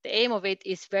 The aim of it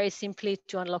is very simply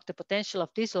to unlock the potential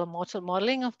of digital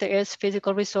modeling of the Earth's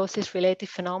physical resources related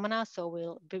phenomena. So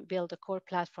we'll build a core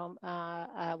platform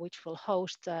which will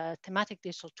host thematic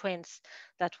digital twins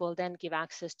that will then give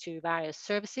access to various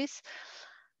services.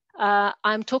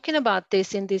 I'm talking about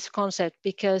this in this concept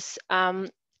because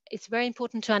it's very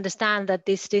important to understand that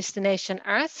this Destination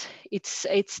Earth, it's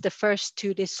the first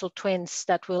two digital twins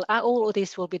that will, all of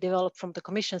this will be developed from the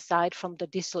Commission side, from the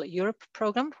Digital Europe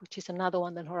program, which is another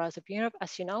one than Horizon Europe,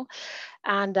 as you know,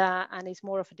 and it's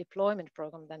more of a deployment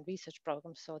program than research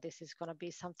program. So this is going to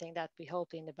be something that we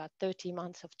hope in about 30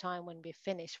 months of time when we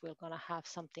finish, we're going to have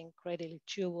something readily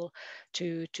doable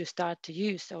to start to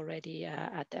use already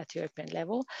at European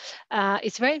level.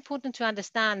 It's very important to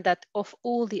understand that of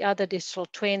all the other digital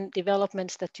twin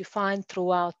developments that you find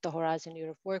throughout the Horizon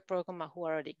Europe work program who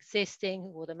are already existing,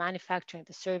 who are the manufacturing,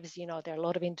 the service, you know, there are a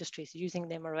lot of industries using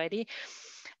them already.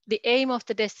 The aim of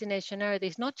the Destination Earth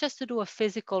is not just to do a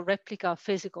physical replica of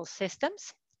physical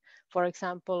systems, for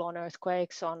example, on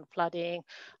earthquakes, on flooding,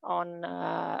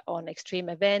 on extreme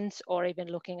events, or even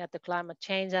looking at the climate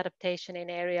change adaptation in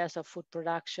areas of food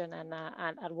production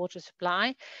and water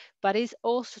supply, but is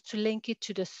also to link it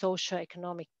to the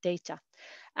socio-economic data.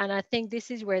 And I think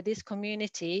this is where this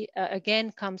community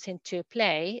again comes into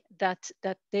play, that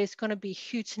there's going to be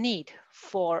huge need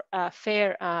for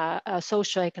fair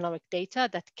socio-economic data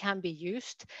that can be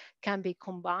used, can be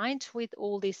combined with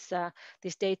all this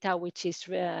data, which is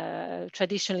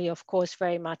traditionally, of course,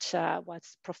 very much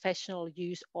what's professional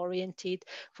use oriented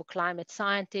for climate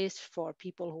scientists, for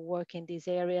people who work in these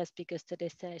areas, because the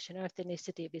Destination Earth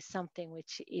initiative is something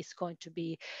which is going to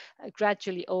be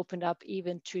gradually opened up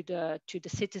even to the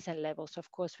citizen levels.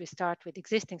 Of course, we start with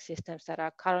existing systems that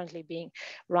are currently being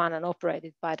run and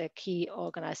operated by the key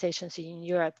organizations in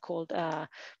Europe called,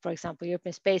 for example,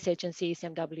 European Space Agency,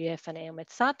 ECMWF, and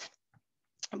EUMETSAT.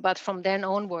 But from then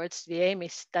onwards, the aim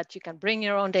is that you can bring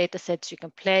your own data sets, you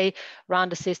can play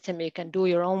around the system, you can do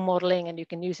your own modeling, and you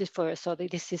can use it for, so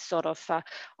this is sort of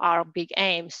our big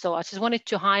aim. So I just wanted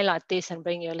to highlight this and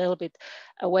bring you a little bit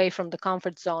away from the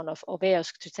comfort zone of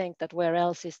EOSC to think that where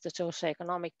else is the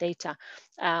socioeconomic data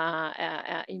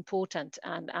important,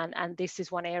 and this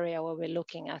is one area where we're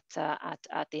looking at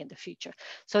in the future.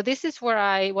 So this is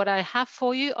where what I have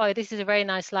for you. This is a very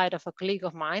nice slide of a colleague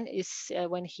of mine, is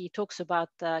when he talks about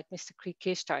Mr.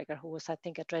 Kirchsteiger, who was, I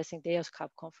think, addressing the EOSC Hub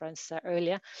conference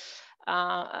earlier.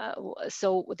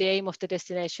 So the aim of the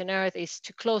Destination Earth is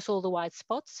to close all the white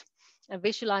spots and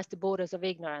visualize the borders of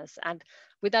ignorance. And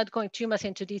without going too much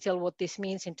into detail what this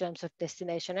means in terms of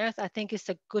Destination Earth, I think it's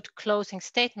a good closing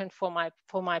statement for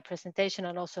my presentation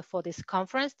and also for this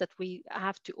conference, that we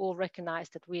have to all recognize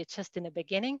that we are just in the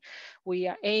beginning. We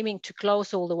are aiming to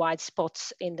close all the white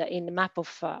spots in the map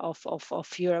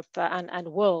of Europe and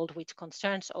world, which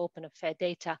concerns open and fair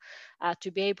data,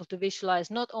 to be able to visualize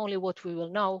not only what we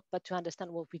will know, but to understand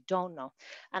what we don't know.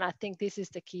 And I think this is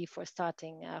the key for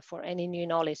starting for any new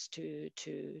knowledge to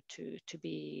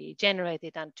be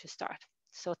generated and to start.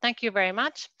 So thank you very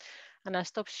much. And I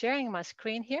stop sharing my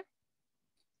screen here.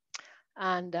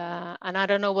 And I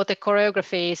don't know what the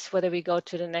choreography is, whether we go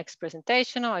to the next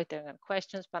presentation or if there are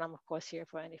questions, but I'm of course here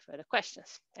for any further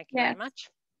questions. Thank you very much.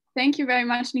 Thank you very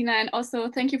much, Nina. And also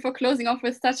thank you for closing off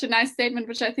with such a nice statement,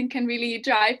 which I think can really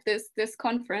drive this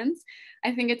conference.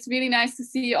 I think it's really nice to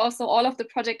see also all of the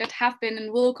projects that have been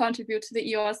and will contribute to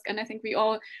the EOSC. And I think we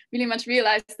all really much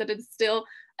realize that it's still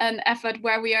an effort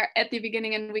where we are at the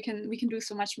beginning and we can do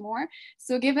so much more.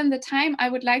 So given the time, I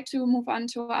would like to move on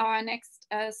to our next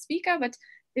speaker. But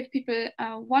if people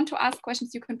want to ask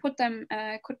questions, you can put them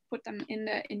in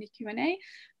the Q&A.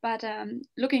 But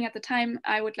looking at the time,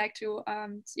 I would like to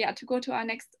go to our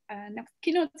next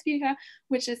keynote speaker,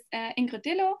 which is Ingrid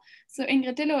Dillo. So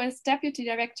Ingrid Dillo is Deputy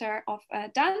Director of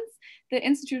DANS, the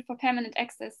Institute for Permanent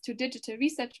Access to Digital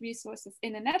Research Resources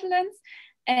in the Netherlands.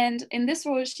 And in this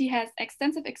role, she has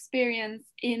extensive experience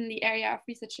in the area of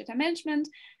research data management,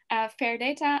 fair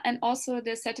data, and also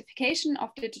the certification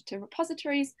of digital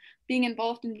repositories, being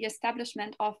involved in the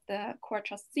establishment of the Core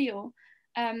Trust Seal.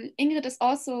 Ingrid is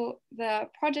also the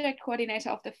project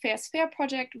coordinator of the Fair Sphere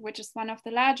project, which is one of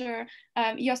the larger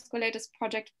EOSCO latest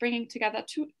projects, bringing together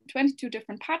 22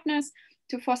 different partners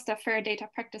to foster fair data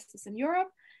practices in Europe.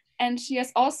 And she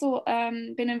has also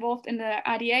been involved in the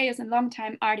RDA as a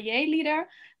long-time RDA leader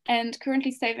and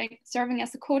currently serving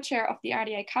as the co-chair of the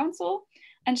RDA Council.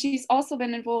 And she's also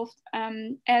been involved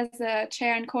as a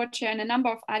chair and co-chair in a number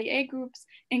of RDA groups,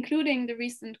 including the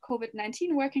recent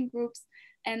COVID-19 working groups.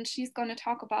 And she's going to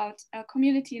talk about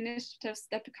community initiatives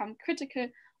that become critical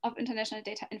of international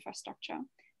data infrastructure.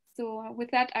 So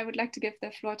with that, I would like to give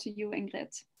the floor to you,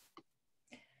 Ingrid.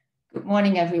 Good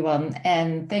morning, everyone,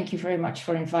 and thank you very much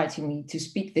for inviting me to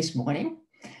speak this morning.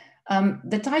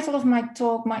 The title of my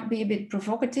talk might be a bit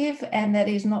provocative, and that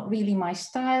is not really my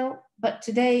style, but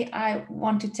today I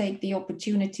want to take the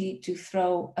opportunity to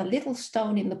throw a little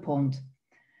stone in the pond.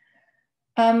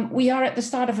 We are at the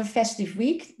start of a festive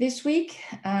week this week,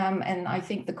 and I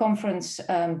think the conference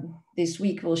this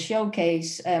week will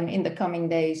showcase in the coming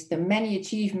days the many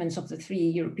achievements of the 3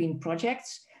 European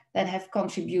projects that have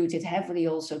contributed heavily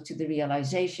also to the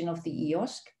realization of the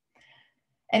EOSC.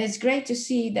 And it's great to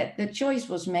see that the choice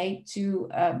was made to,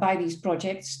 by these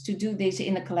projects to do this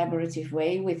in a collaborative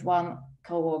way with one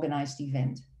co-organized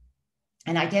event.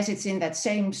 And I guess it's in that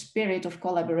same spirit of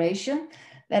collaboration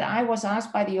that I was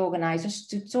asked by the organizers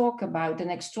to talk about an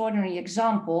extraordinary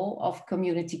example of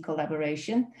community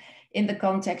collaboration in the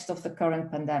context of the current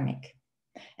pandemic.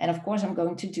 And of course, I'm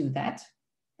going to do that.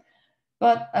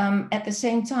 But at the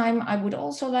same time, I would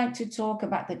also like to talk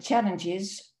about the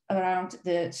challenges around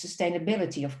the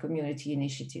sustainability of community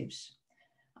initiatives.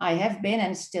 I have been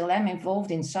and still am involved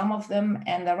in some of them,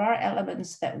 and there are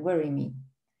elements that worry me.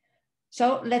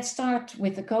 So let's start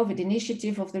with the COVID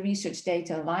initiative of the Research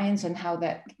Data Alliance and how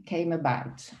that came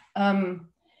about.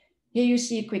 Here you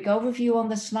see a quick overview on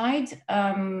the slide.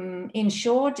 In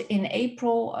short, in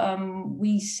April,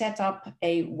 we set up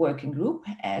a working group,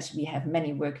 as we have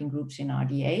many working groups in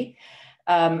RDA.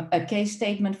 A case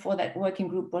statement for that working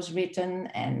group was written,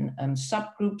 and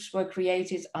subgroups were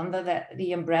created under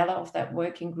the umbrella of that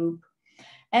working group.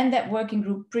 And that working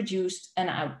group produced an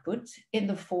output in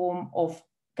the form of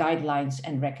guidelines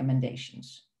and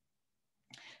recommendations.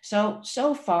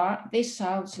 So far, this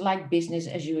sounds like business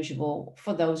as usual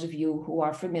for those of you who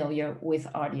are familiar with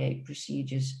RDA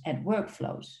procedures and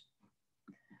workflows.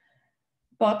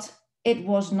 But it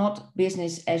was not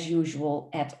business as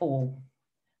usual at all,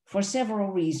 for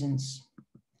several reasons.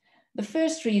 The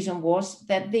first reason was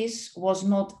that this was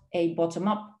not a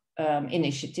bottom-up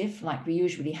initiative like we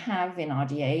usually have in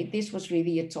RDA. This was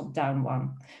really a top-down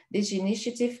one. This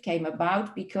initiative came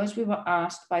about because we were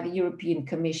asked by the European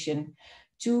Commission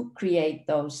to create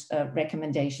those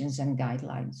recommendations and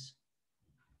guidelines.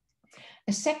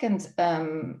 A second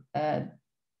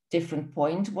different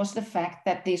point was the fact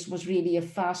that this was really a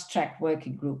fast-track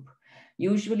working group.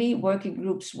 Usually working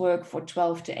groups work for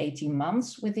 12 to 18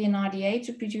 months within RDA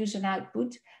to produce an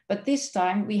output, but this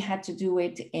time we had to do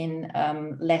it in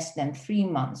less than 3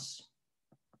 months.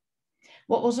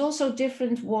 What was also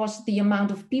different was the amount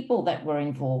of people that were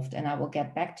involved, and I will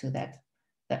get back to that.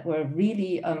 That were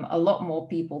really a lot more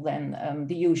people than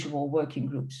the usual working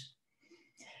groups.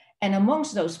 And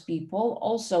amongst those people,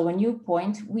 also a new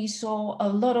point, we saw a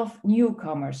lot of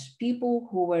newcomers, people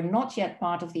who were not yet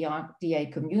part of the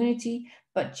RDA community,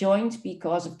 but joined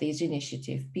because of this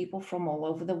initiative, people from all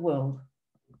over the world.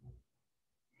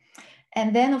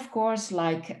 And then, of course,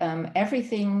 like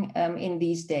everything in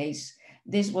these days,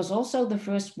 this was also the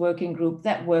first working group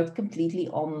that worked completely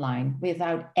online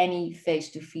without any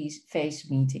face-to-face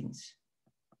meetings.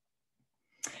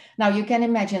 Now you can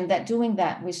imagine that doing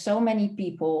that with so many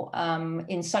people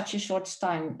in such a short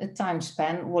time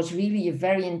span was really a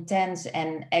very intense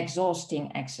and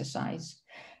exhausting exercise.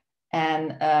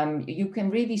 And you can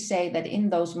really say that in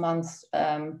those months,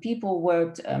 people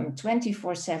worked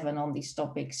 24/7 on these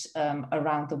topics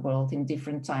around the world in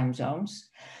different time zones.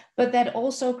 But that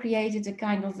also created a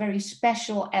kind of very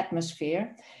special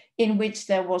atmosphere in which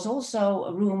there was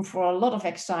also room for a lot of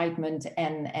excitement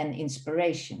and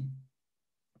inspiration.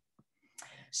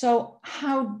 So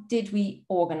how did we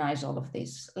organize all of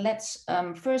this? Let's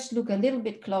first look a little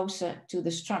bit closer to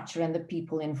the structure and the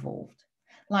people involved.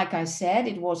 Like I said,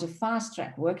 it was a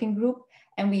fast-track working group,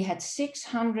 and we had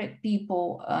 600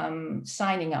 people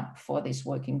signing up for this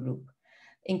working group,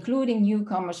 including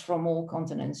newcomers from all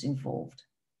continents involved.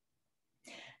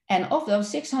 And of those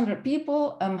 600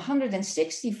 people,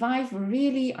 165 were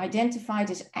really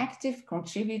identified as active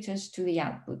contributors to the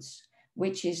outputs,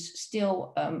 which is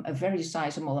still a very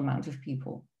sizable amount of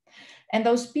people. And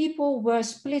those people were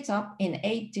split up in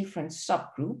 8 different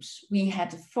subgroups. We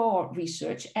had 4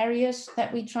 research areas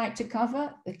that we tried to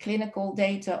cover: the clinical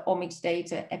data, omics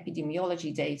data,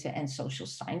 epidemiology data, and social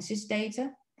sciences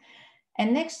data.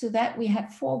 And next to that, we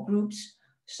had 4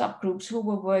 subgroups who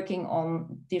were working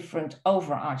on different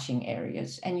overarching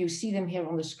areas. And you see them here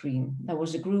on the screen. There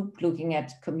was a group looking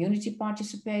at community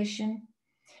participation.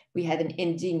 We had an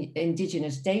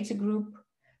indigenous data group.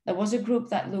 There was a group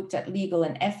that looked at legal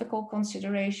and ethical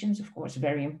considerations, of course,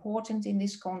 very important in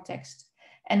this context.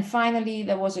 And finally,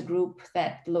 there was a group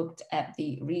that looked at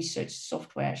the research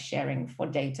software sharing for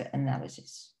data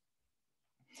analysis.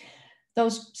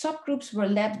 Those subgroups were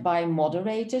led by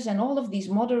moderators, and all of these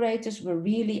moderators were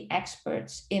really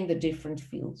experts in the different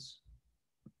fields.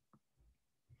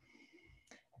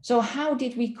 So how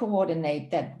did we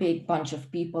coordinate that big bunch of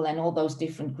people and all those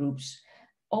different groups?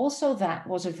 Also, that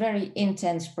was a very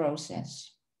intense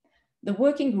process. The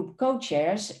working group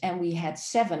co-chairs, and we had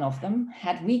 7 of them,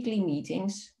 had weekly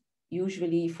meetings,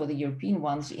 usually for the European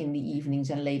ones in the evenings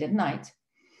and late at night.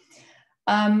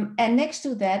 And next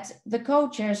to that, the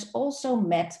co-chairs also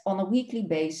met on a weekly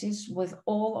basis with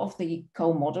all of the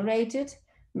co-moderators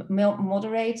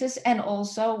and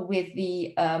also with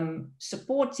the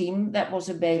support team that was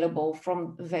available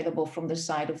from the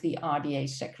side of the RDA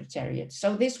Secretariat.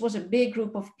 So this was a big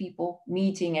group of people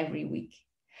meeting every week.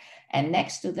 And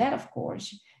next to that, of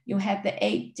course, you had the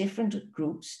 8 different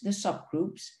groups, the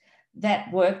subgroups, that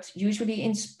worked usually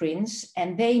in sprints,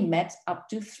 and they met up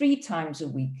to 3 times a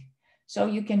week. So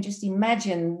you can just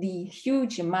imagine the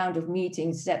huge amount of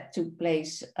meetings that took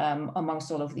place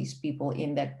amongst all of these people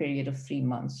in that period of 3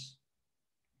 months.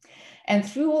 And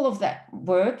through all of that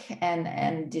work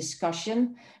and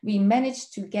discussion, we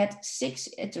managed to get 6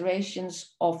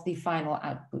 iterations of the final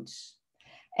outputs.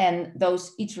 And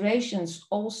those iterations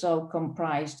also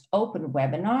comprised open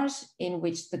webinars in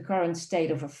which the current state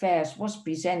of affairs was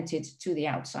presented to the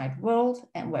outside world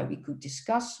and where we could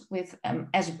discuss with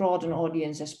as broad an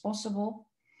audience as possible.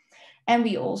 And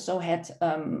we also had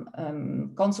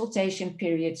consultation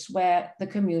periods where the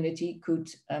community could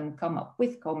come up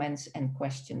with comments and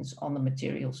questions on the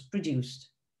materials produced.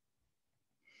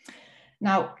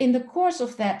 Now, in the course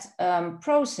of that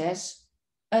process,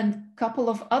 a couple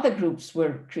of other groups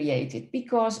were created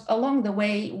because along the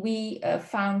way we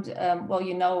found,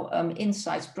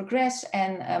 insights progress,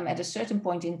 and at a certain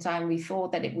point in time we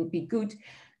thought that it would be good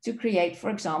to create, for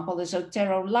example, a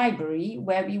Zotero library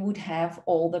where we would have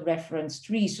all the referenced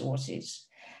resources,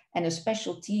 and a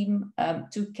special team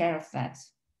took care of that.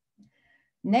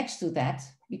 Next to that,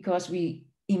 because we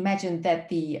imagined that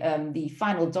the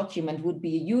final document would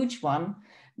be a huge one,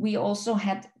 we also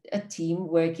had a team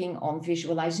working on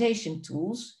visualization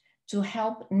tools to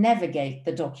help navigate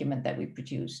the document that we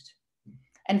produced.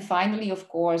 And finally, of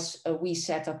course, we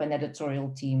set up an editorial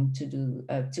team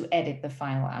to edit the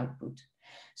final output.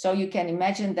 So you can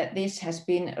imagine that this has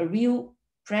been a real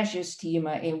precious team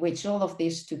in which all of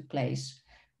this took place,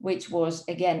 which was,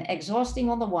 again, exhausting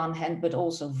on the one hand, but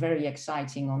also very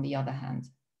exciting on the other hand.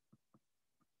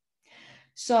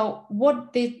 So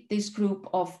what did this group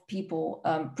of people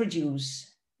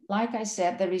produce? Like I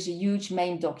said, there is a huge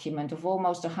main document of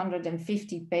almost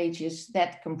 150 pages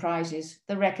that comprises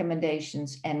the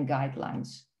recommendations and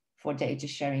guidelines for data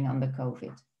sharing under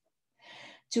COVID.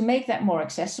 To make that more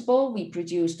accessible, we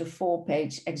produced a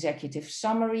 4-page executive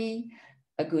summary,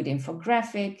 a good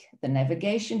infographic, the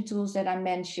navigation tools that I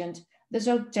mentioned, the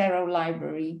Zotero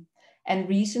library, and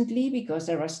recently, because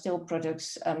there are still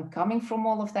products coming from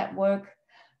all of that work,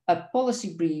 a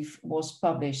policy brief was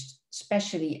published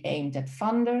specially aimed at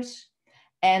funders,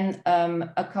 and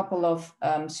a couple of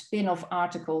spin-off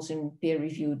articles in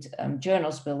peer-reviewed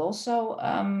journals will also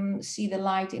see the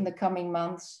light in the coming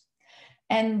months.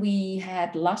 And we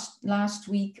had last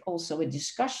week also a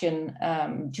discussion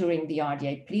during the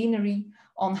RDA plenary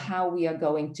on how we are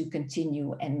going to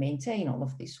continue and maintain all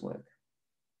of this work.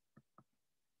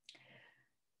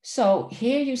 So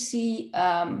here you see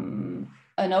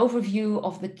an overview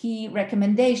of the key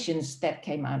recommendations that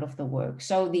came out of the work.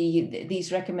 So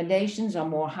these recommendations are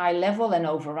more high level and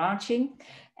overarching,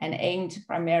 and aimed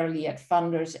primarily at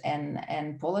funders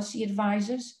and policy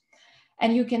advisors.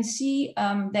 And you can see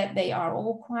that they are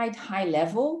all quite high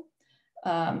level.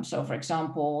 So for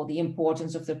example, the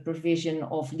importance of the provision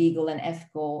of legal and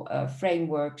ethical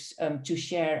frameworks to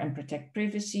share and protect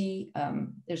privacy.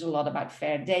 There's a lot about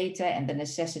fair data and the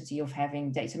necessity of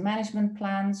having data management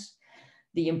plans,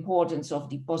 the importance of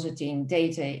depositing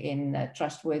data in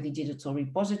trustworthy digital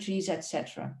repositories,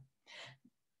 etc.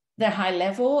 They're high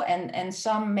level and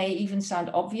some may even sound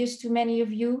obvious to many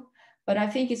of you, but I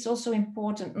think it's also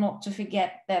important not to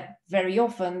forget that very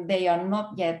often they are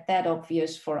not yet that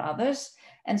obvious for others.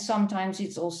 And sometimes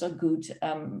it's also good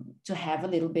to have a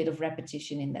little bit of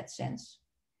repetition in that sense.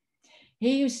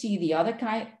 Here you see the other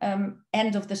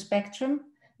end of the spectrum.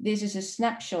 This is a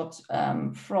snapshot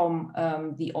from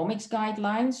the omics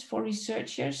guidelines for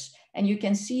researchers. And you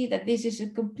can see that this is a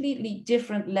completely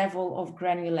different level of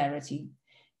granularity.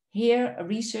 Here,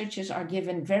 researchers are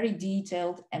given very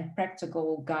detailed and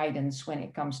practical guidance when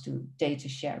it comes to data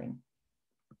sharing.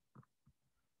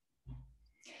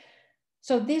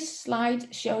 So this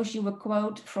slide shows you a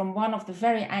quote from one of the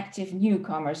very active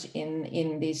newcomers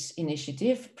in this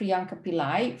initiative, Priyanka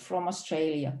Pillai from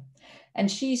Australia. And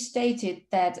she stated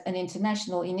that an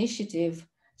international initiative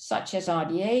such as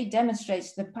RDA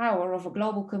demonstrates the power of a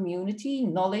global community,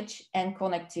 knowledge, and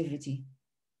connectivity.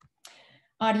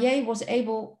 RDA was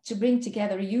able to bring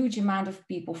together a huge amount of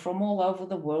people from all over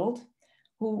the world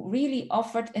who really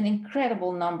offered an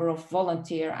incredible number of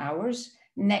volunteer hours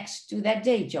next to their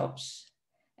day jobs.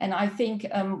 And I think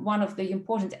one of the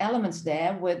important elements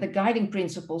there were the guiding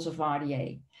principles of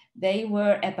RDA. They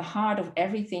were at the heart of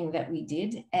everything that we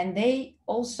did, and they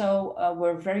also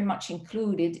were very much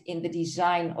included in the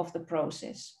design of the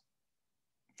process.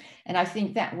 And I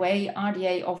think that way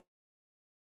RDA offers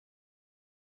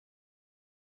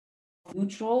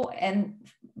neutral and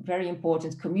very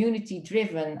important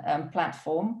community-driven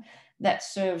platform that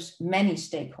serves many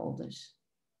stakeholders.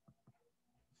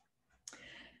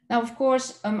 Now, of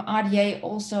course, RDA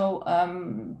also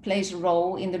plays a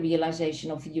role in the realization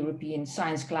of the European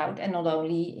Science Cloud, and not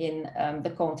only in the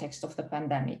context of the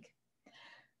pandemic.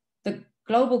 The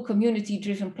global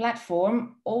community-driven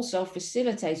platform also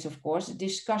facilitates, of course, a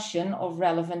discussion of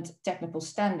relevant technical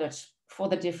standards for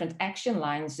the different action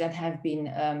lines that have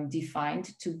been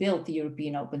defined to build the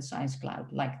European Open Science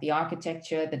Cloud, like the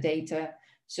architecture, the data,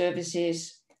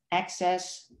 services,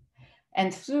 access.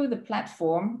 And through the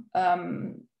platform,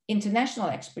 international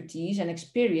expertise and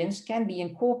experience can be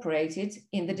incorporated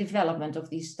in the development of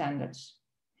these standards.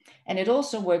 And it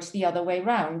also works the other way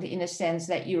around, in a sense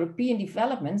that European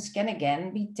developments can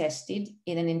again be tested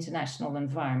in an international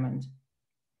environment.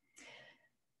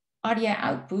 RDA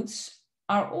outputs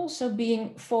are also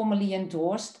being formally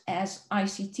endorsed as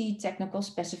ICT technical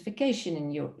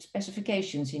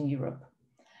specifications in Europe.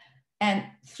 And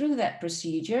through that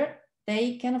procedure,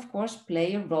 they can, of course,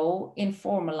 play a role in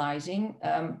formalizing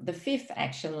the fifth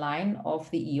action line of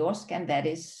the EOSC, and that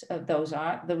is, those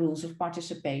are the rules of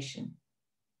participation.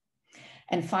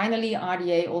 And finally,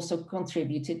 RDA also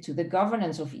contributed to the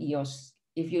governance of EOSC.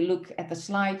 If you look at the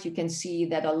slide, you can see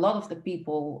that a lot of the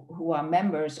people who are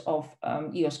members of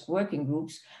EOSC working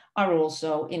groups are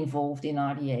also involved in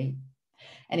RDA.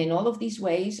 And in all of these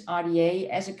ways, RDA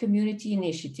as a community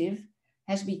initiative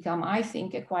has become, I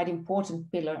think, a quite important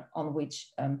pillar on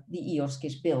which the EOSC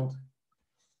is built.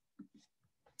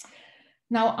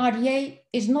 Now, RDA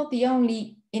is not the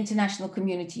only international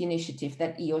community initiative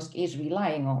that EOSC is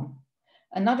relying on.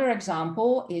 Another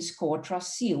example is Core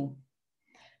Trust Seal.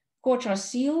 Core Trust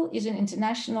Seal is an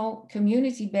international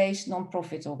community-based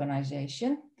non-profit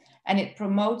organization, and it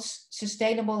promotes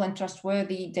sustainable and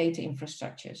trustworthy data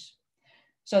infrastructures.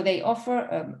 So they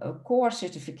offer a core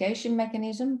certification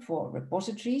mechanism for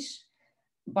repositories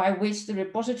by which the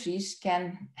repositories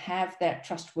can have their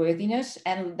trustworthiness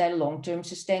and their long-term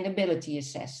sustainability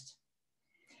assessed.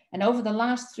 And over the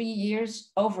last 3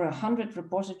 years, over 100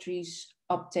 repositories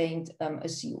obtained a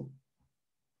seal.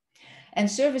 And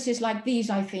services like these,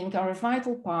 I think, are a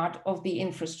vital part of the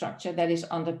infrastructure that is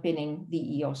underpinning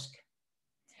the EOSC.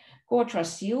 Core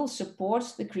Trust Seal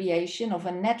supports the creation of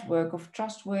a network of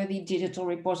trustworthy digital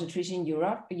repositories in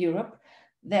Europe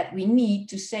that we need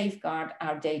to safeguard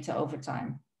our data over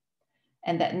time.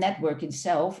 And that network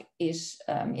itself is,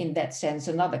 in that sense,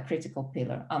 another critical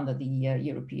pillar under the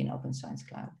European Open Science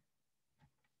Cloud.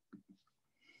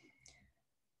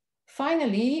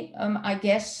 Finally, I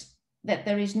guess that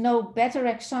there is no better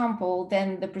example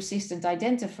than the persistent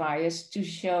identifiers to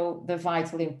show the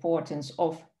vital importance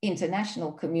of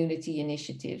international community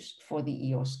initiatives for the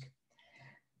EOSC.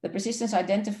 The persistence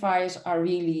identifiers are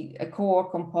really a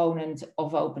core component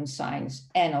of open science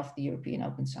and of the European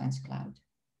Open Science Cloud.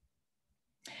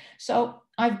 So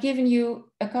I've given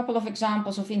you a couple of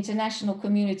examples of international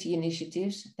community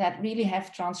initiatives that really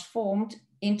have transformed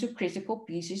into critical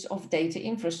pieces of data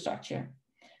infrastructure,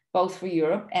 both for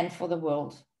Europe and for the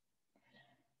world.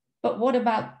 But what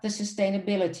about the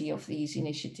sustainability of these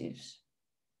initiatives?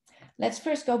 Let's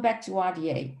first go back to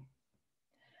RDA.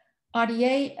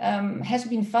 RDA has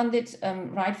been funded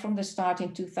right from the start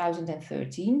in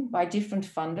 2013 by different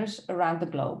funders around the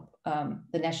globe.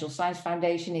 The National Science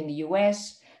Foundation in the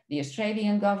US, the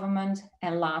Australian government,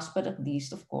 and last but not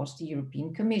least, of course, the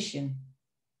European Commission.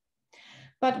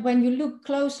 But when you look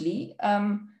closely,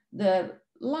 the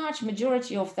large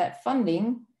majority of that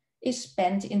funding is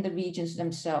spent in the regions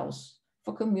themselves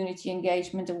for community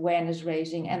engagement, awareness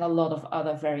raising, and a lot of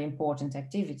other very important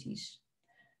activities.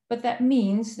 But that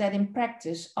means that in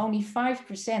practice, only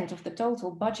 5% of the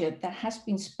total budget that has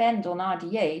been spent on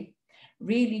RDA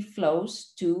really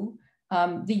flows to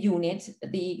the unit,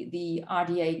 the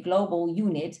RDA global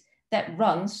unit that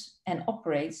runs and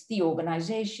operates the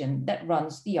organization, that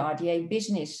runs the RDA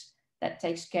business, that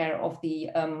takes care of the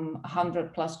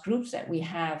 100+ groups that we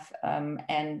have and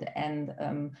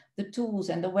the tools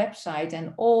and the website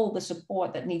and all the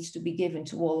support that needs to be given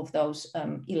to all of those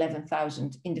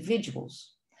 11,000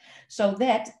 individuals. So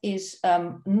that is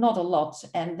not a lot,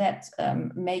 and that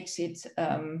makes it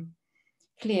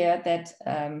clear that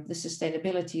the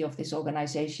sustainability of this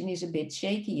organization is a bit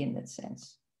shaky in that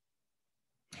sense.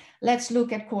 Let's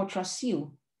look at Core Trust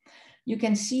Seal. You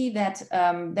can see that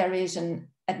there is an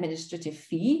administrative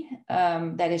fee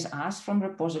that is asked from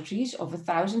repositories of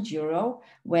 €1,000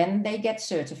 when they get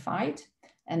certified,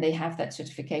 and they have that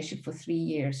certification for 3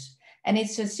 years. And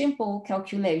it's a simple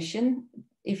calculation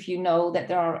if you know that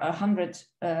there are 100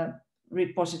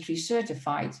 repositories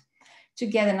certified to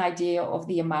get an idea of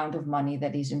the amount of money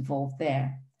that is involved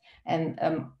there. And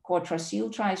Core Trust Seal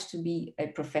tries to be a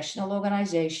professional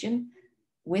organization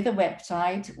with a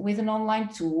website, with an online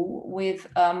tool, with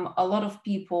a lot of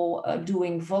people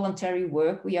doing voluntary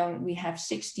work. We have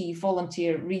 60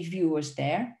 volunteer reviewers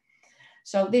there.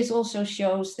 So this also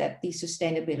shows that the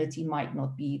sustainability might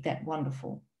not be that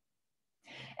wonderful.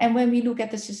 And when we look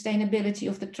at the sustainability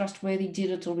of the trustworthy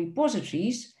digital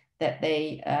repositories that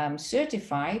they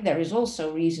certify, there is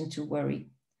also reason to worry.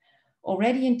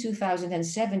 Already in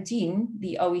 2017,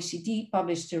 the OECD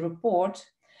published a report,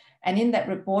 and in that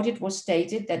report it was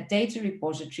stated that data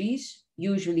repositories,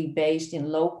 usually based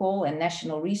in local and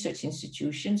national research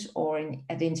institutions or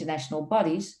at international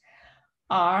bodies,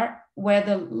 are where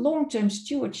the long-term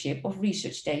stewardship of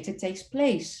research data takes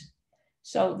place.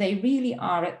 So they really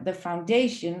are at the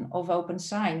foundation of open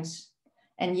science.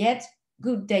 And yet,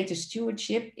 good data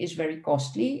stewardship is very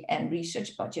costly, and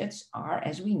research budgets are,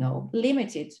 as we know,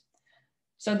 limited.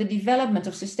 So the development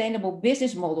of sustainable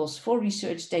business models for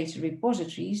research data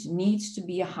repositories needs to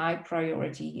be a high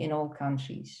priority in all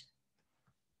countries.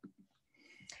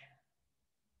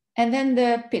 And then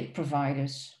the PIT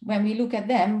providers. When we look at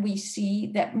them, we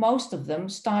see that most of them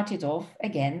started off,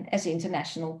 again, as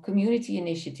international community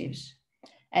initiatives.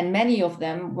 And many of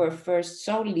them were first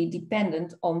solely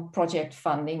dependent on project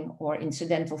funding or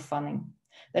incidental funding.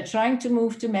 They're trying to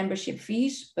move to membership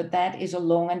fees, but that is a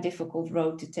long and difficult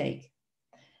road to take.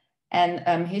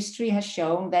 And history has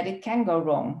shown that it can go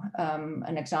wrong.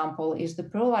 An example is the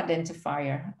Pearl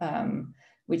identifier,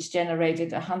 which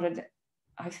generated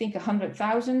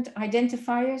 100,000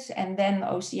 identifiers, and then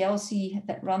OCLC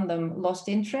that run them lost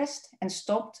interest and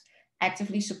stopped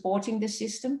actively supporting the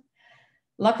system.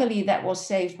 Luckily, that was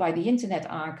saved by the Internet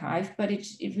Archive, but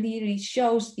it really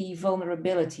shows the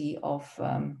vulnerability of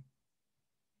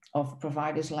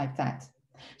providers like that.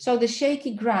 So the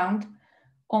shaky ground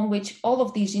on which all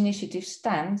of these initiatives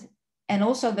stand, and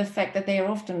also the fact that they are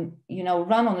often,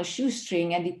 run on a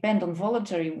shoestring and depend on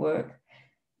voluntary work,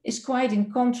 is quite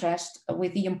in contrast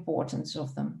with the importance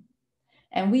of them.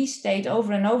 And we state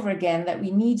over and over again that we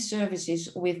need services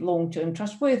with long-term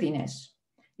trustworthiness.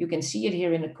 You can see it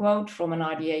here in a quote from an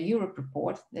RDA Europe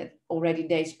report that already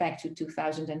dates back to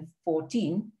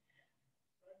 2014.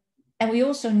 And we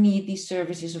also need these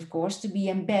services, of course, to be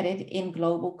embedded in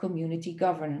global community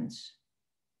governance.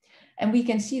 And we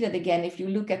can see that again, if you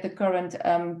look at the current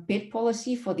PIT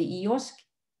policy for the EOSC,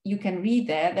 you can read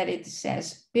there that it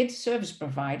says PIT service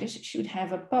providers should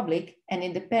have a public and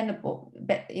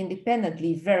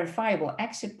independently verifiable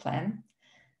exit plan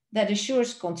that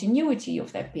assures continuity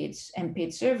of their PITs and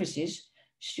PIT services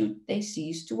should they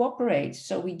cease to operate.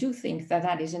 So we do think that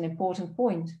that is an important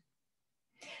point.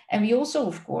 And we also,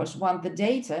 of course, want the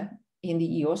data in the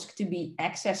EOSC to be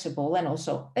accessible and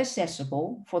also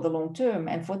accessible for the long term.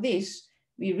 And for this,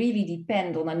 we really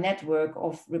depend on a network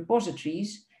of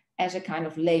repositories as a kind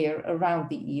of layer around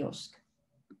the EOSC.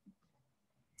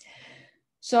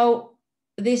 So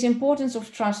this importance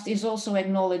of trust is also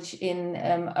acknowledged in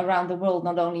around the world,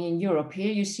 not only in Europe.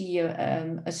 Here you see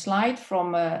a slide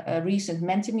from a recent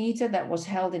Mentimeter that was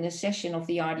held in a session of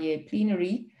the RDA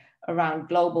plenary around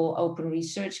global open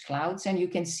research clouds. And you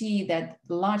can see that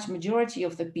the large majority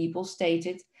of the people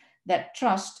stated that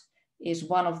trust is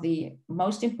one of the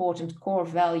most important core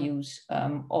values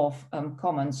of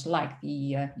commons like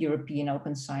the European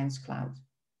Open Science Cloud.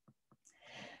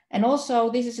 And also,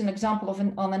 this is an example of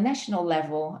on a national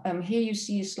level. Here you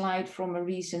see a slide from a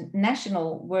recent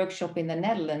national workshop in the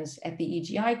Netherlands at the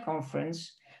EGI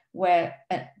conference, where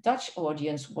a Dutch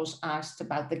audience was asked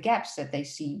about the gaps that they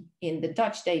see in the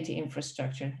Dutch data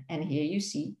infrastructure. And here you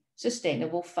see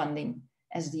sustainable funding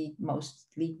as the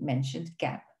mostly mentioned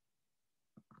gap.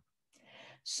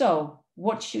 So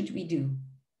what should we do?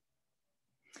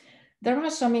 There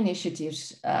are some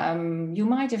initiatives. You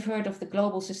might have heard of the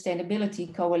Global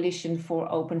Sustainability Coalition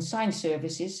for Open Science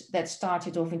Services that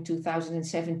started off in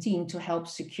 2017 to help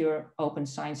secure open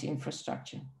science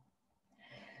infrastructure.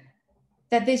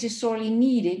 That this is sorely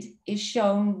needed is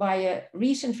shown by a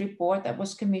recent report that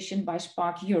was commissioned by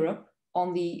Spark Europe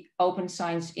on the open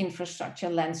science infrastructure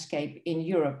landscape in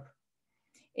Europe.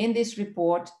 In this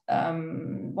report,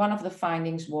 one of the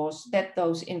findings was that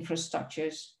those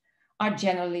infrastructures are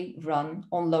generally run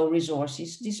on low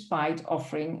resources despite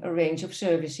offering a range of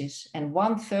services, and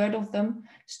 1/3 of them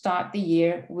start the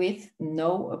year with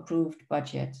no approved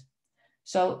budget.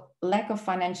 So lack of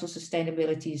financial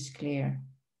sustainability is clear.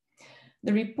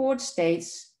 The report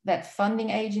states that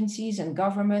funding agencies and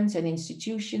governments and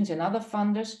institutions and other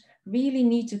funders really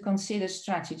need to consider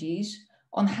strategies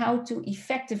on how to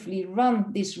effectively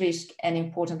run this risk and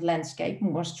important landscape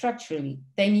more structurally.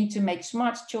 They need to make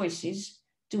smart choices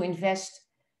to invest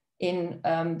in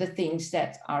the things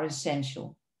that are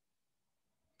essential.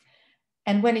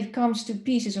 And when it comes to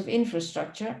pieces of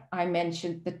infrastructure, I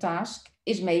mentioned the task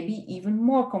is maybe even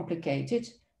more complicated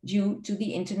due to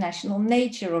the international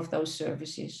nature of those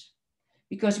services.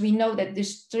 Because we know that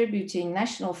distributing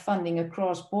national funding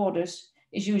across borders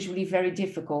is usually very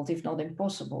difficult, if not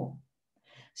impossible.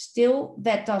 Still,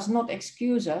 that does not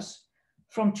excuse us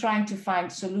from trying to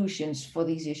find solutions for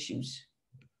these issues.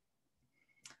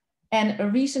 And a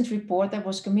recent report that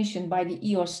was commissioned by the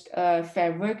EOSC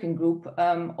Fair Working Group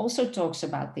also talks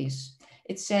about this.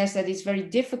 It says that it's very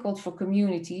difficult for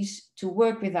communities to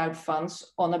work without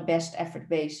funds on a best effort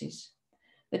basis.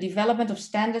 The development of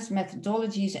standards,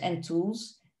 methodologies, and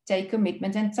tools take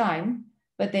commitment and time,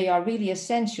 but they are really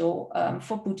essential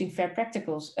for putting fair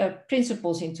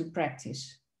principles into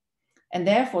practice. And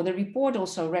therefore, the report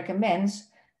also recommends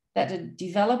that the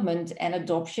development and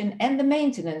adoption and the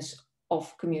maintenance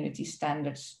of community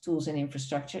standards, tools, and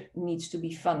infrastructure needs to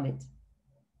be funded.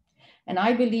 And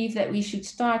I believe that we should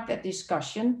start that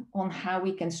discussion on how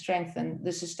we can strengthen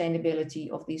the sustainability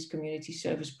of these community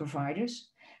service providers.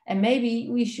 And maybe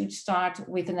we should start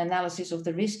with an analysis of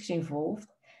the risks involved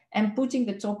and putting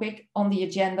the topic on the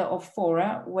agenda of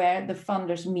fora where the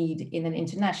funders meet in an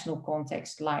international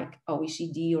context like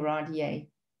OECD or RDA.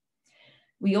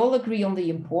 We all agree on the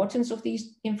importance of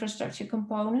these infrastructure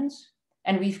components,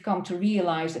 and we've come to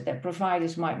realize that their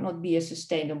providers might not be as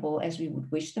sustainable as we would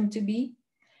wish them to be.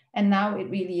 And now it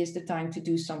really is the time to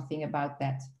do something about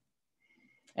that.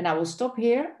 And I will stop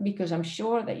here because I'm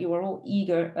sure that you are all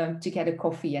eager to get a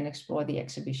coffee and explore the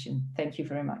exhibition. Thank you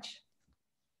very much.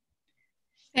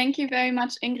 Thank you very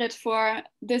much, Ingrid, for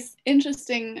this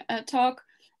interesting talk,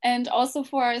 and also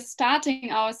for starting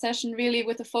our session really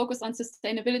with a focus on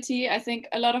sustainability. I think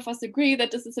a lot of us agree that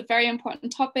this is a very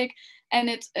important topic, and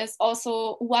it is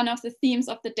also one of the themes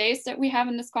of the days that we have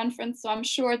in this conference. So I'm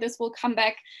sure this will come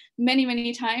back many,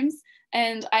 many times.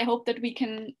 And I hope that we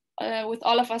can, with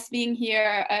all of us being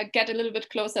here, get a little bit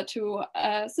closer to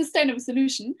a sustainable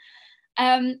solution.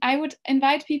 I would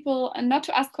invite people not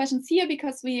to ask questions here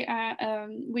because we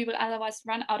will otherwise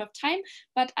run out of time,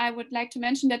 but I would like to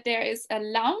mention that there is a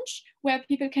lounge where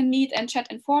people can meet and chat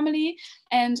informally,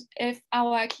 and if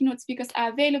our keynote speakers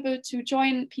are available to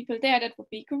join people there, that would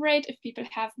be great if people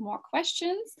have more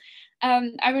questions.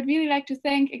 I would really like to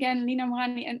thank again Lina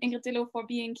Morani and Ingrid Dillo for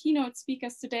being keynote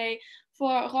speakers today,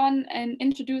 for Ron and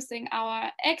introducing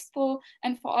our expo,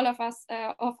 and for all of us,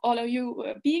 all of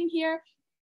you being here.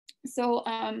 So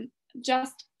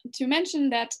just to mention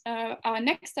that our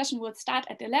next session will start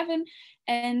at 11,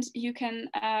 and you can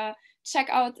check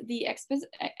out the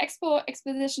expo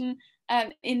exposition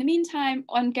in the meantime,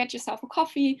 and get yourself a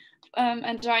coffee,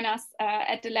 and join us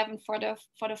at 11 for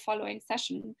the following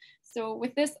session. So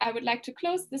with this, I would like to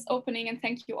close this opening and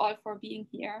thank you all for being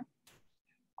here.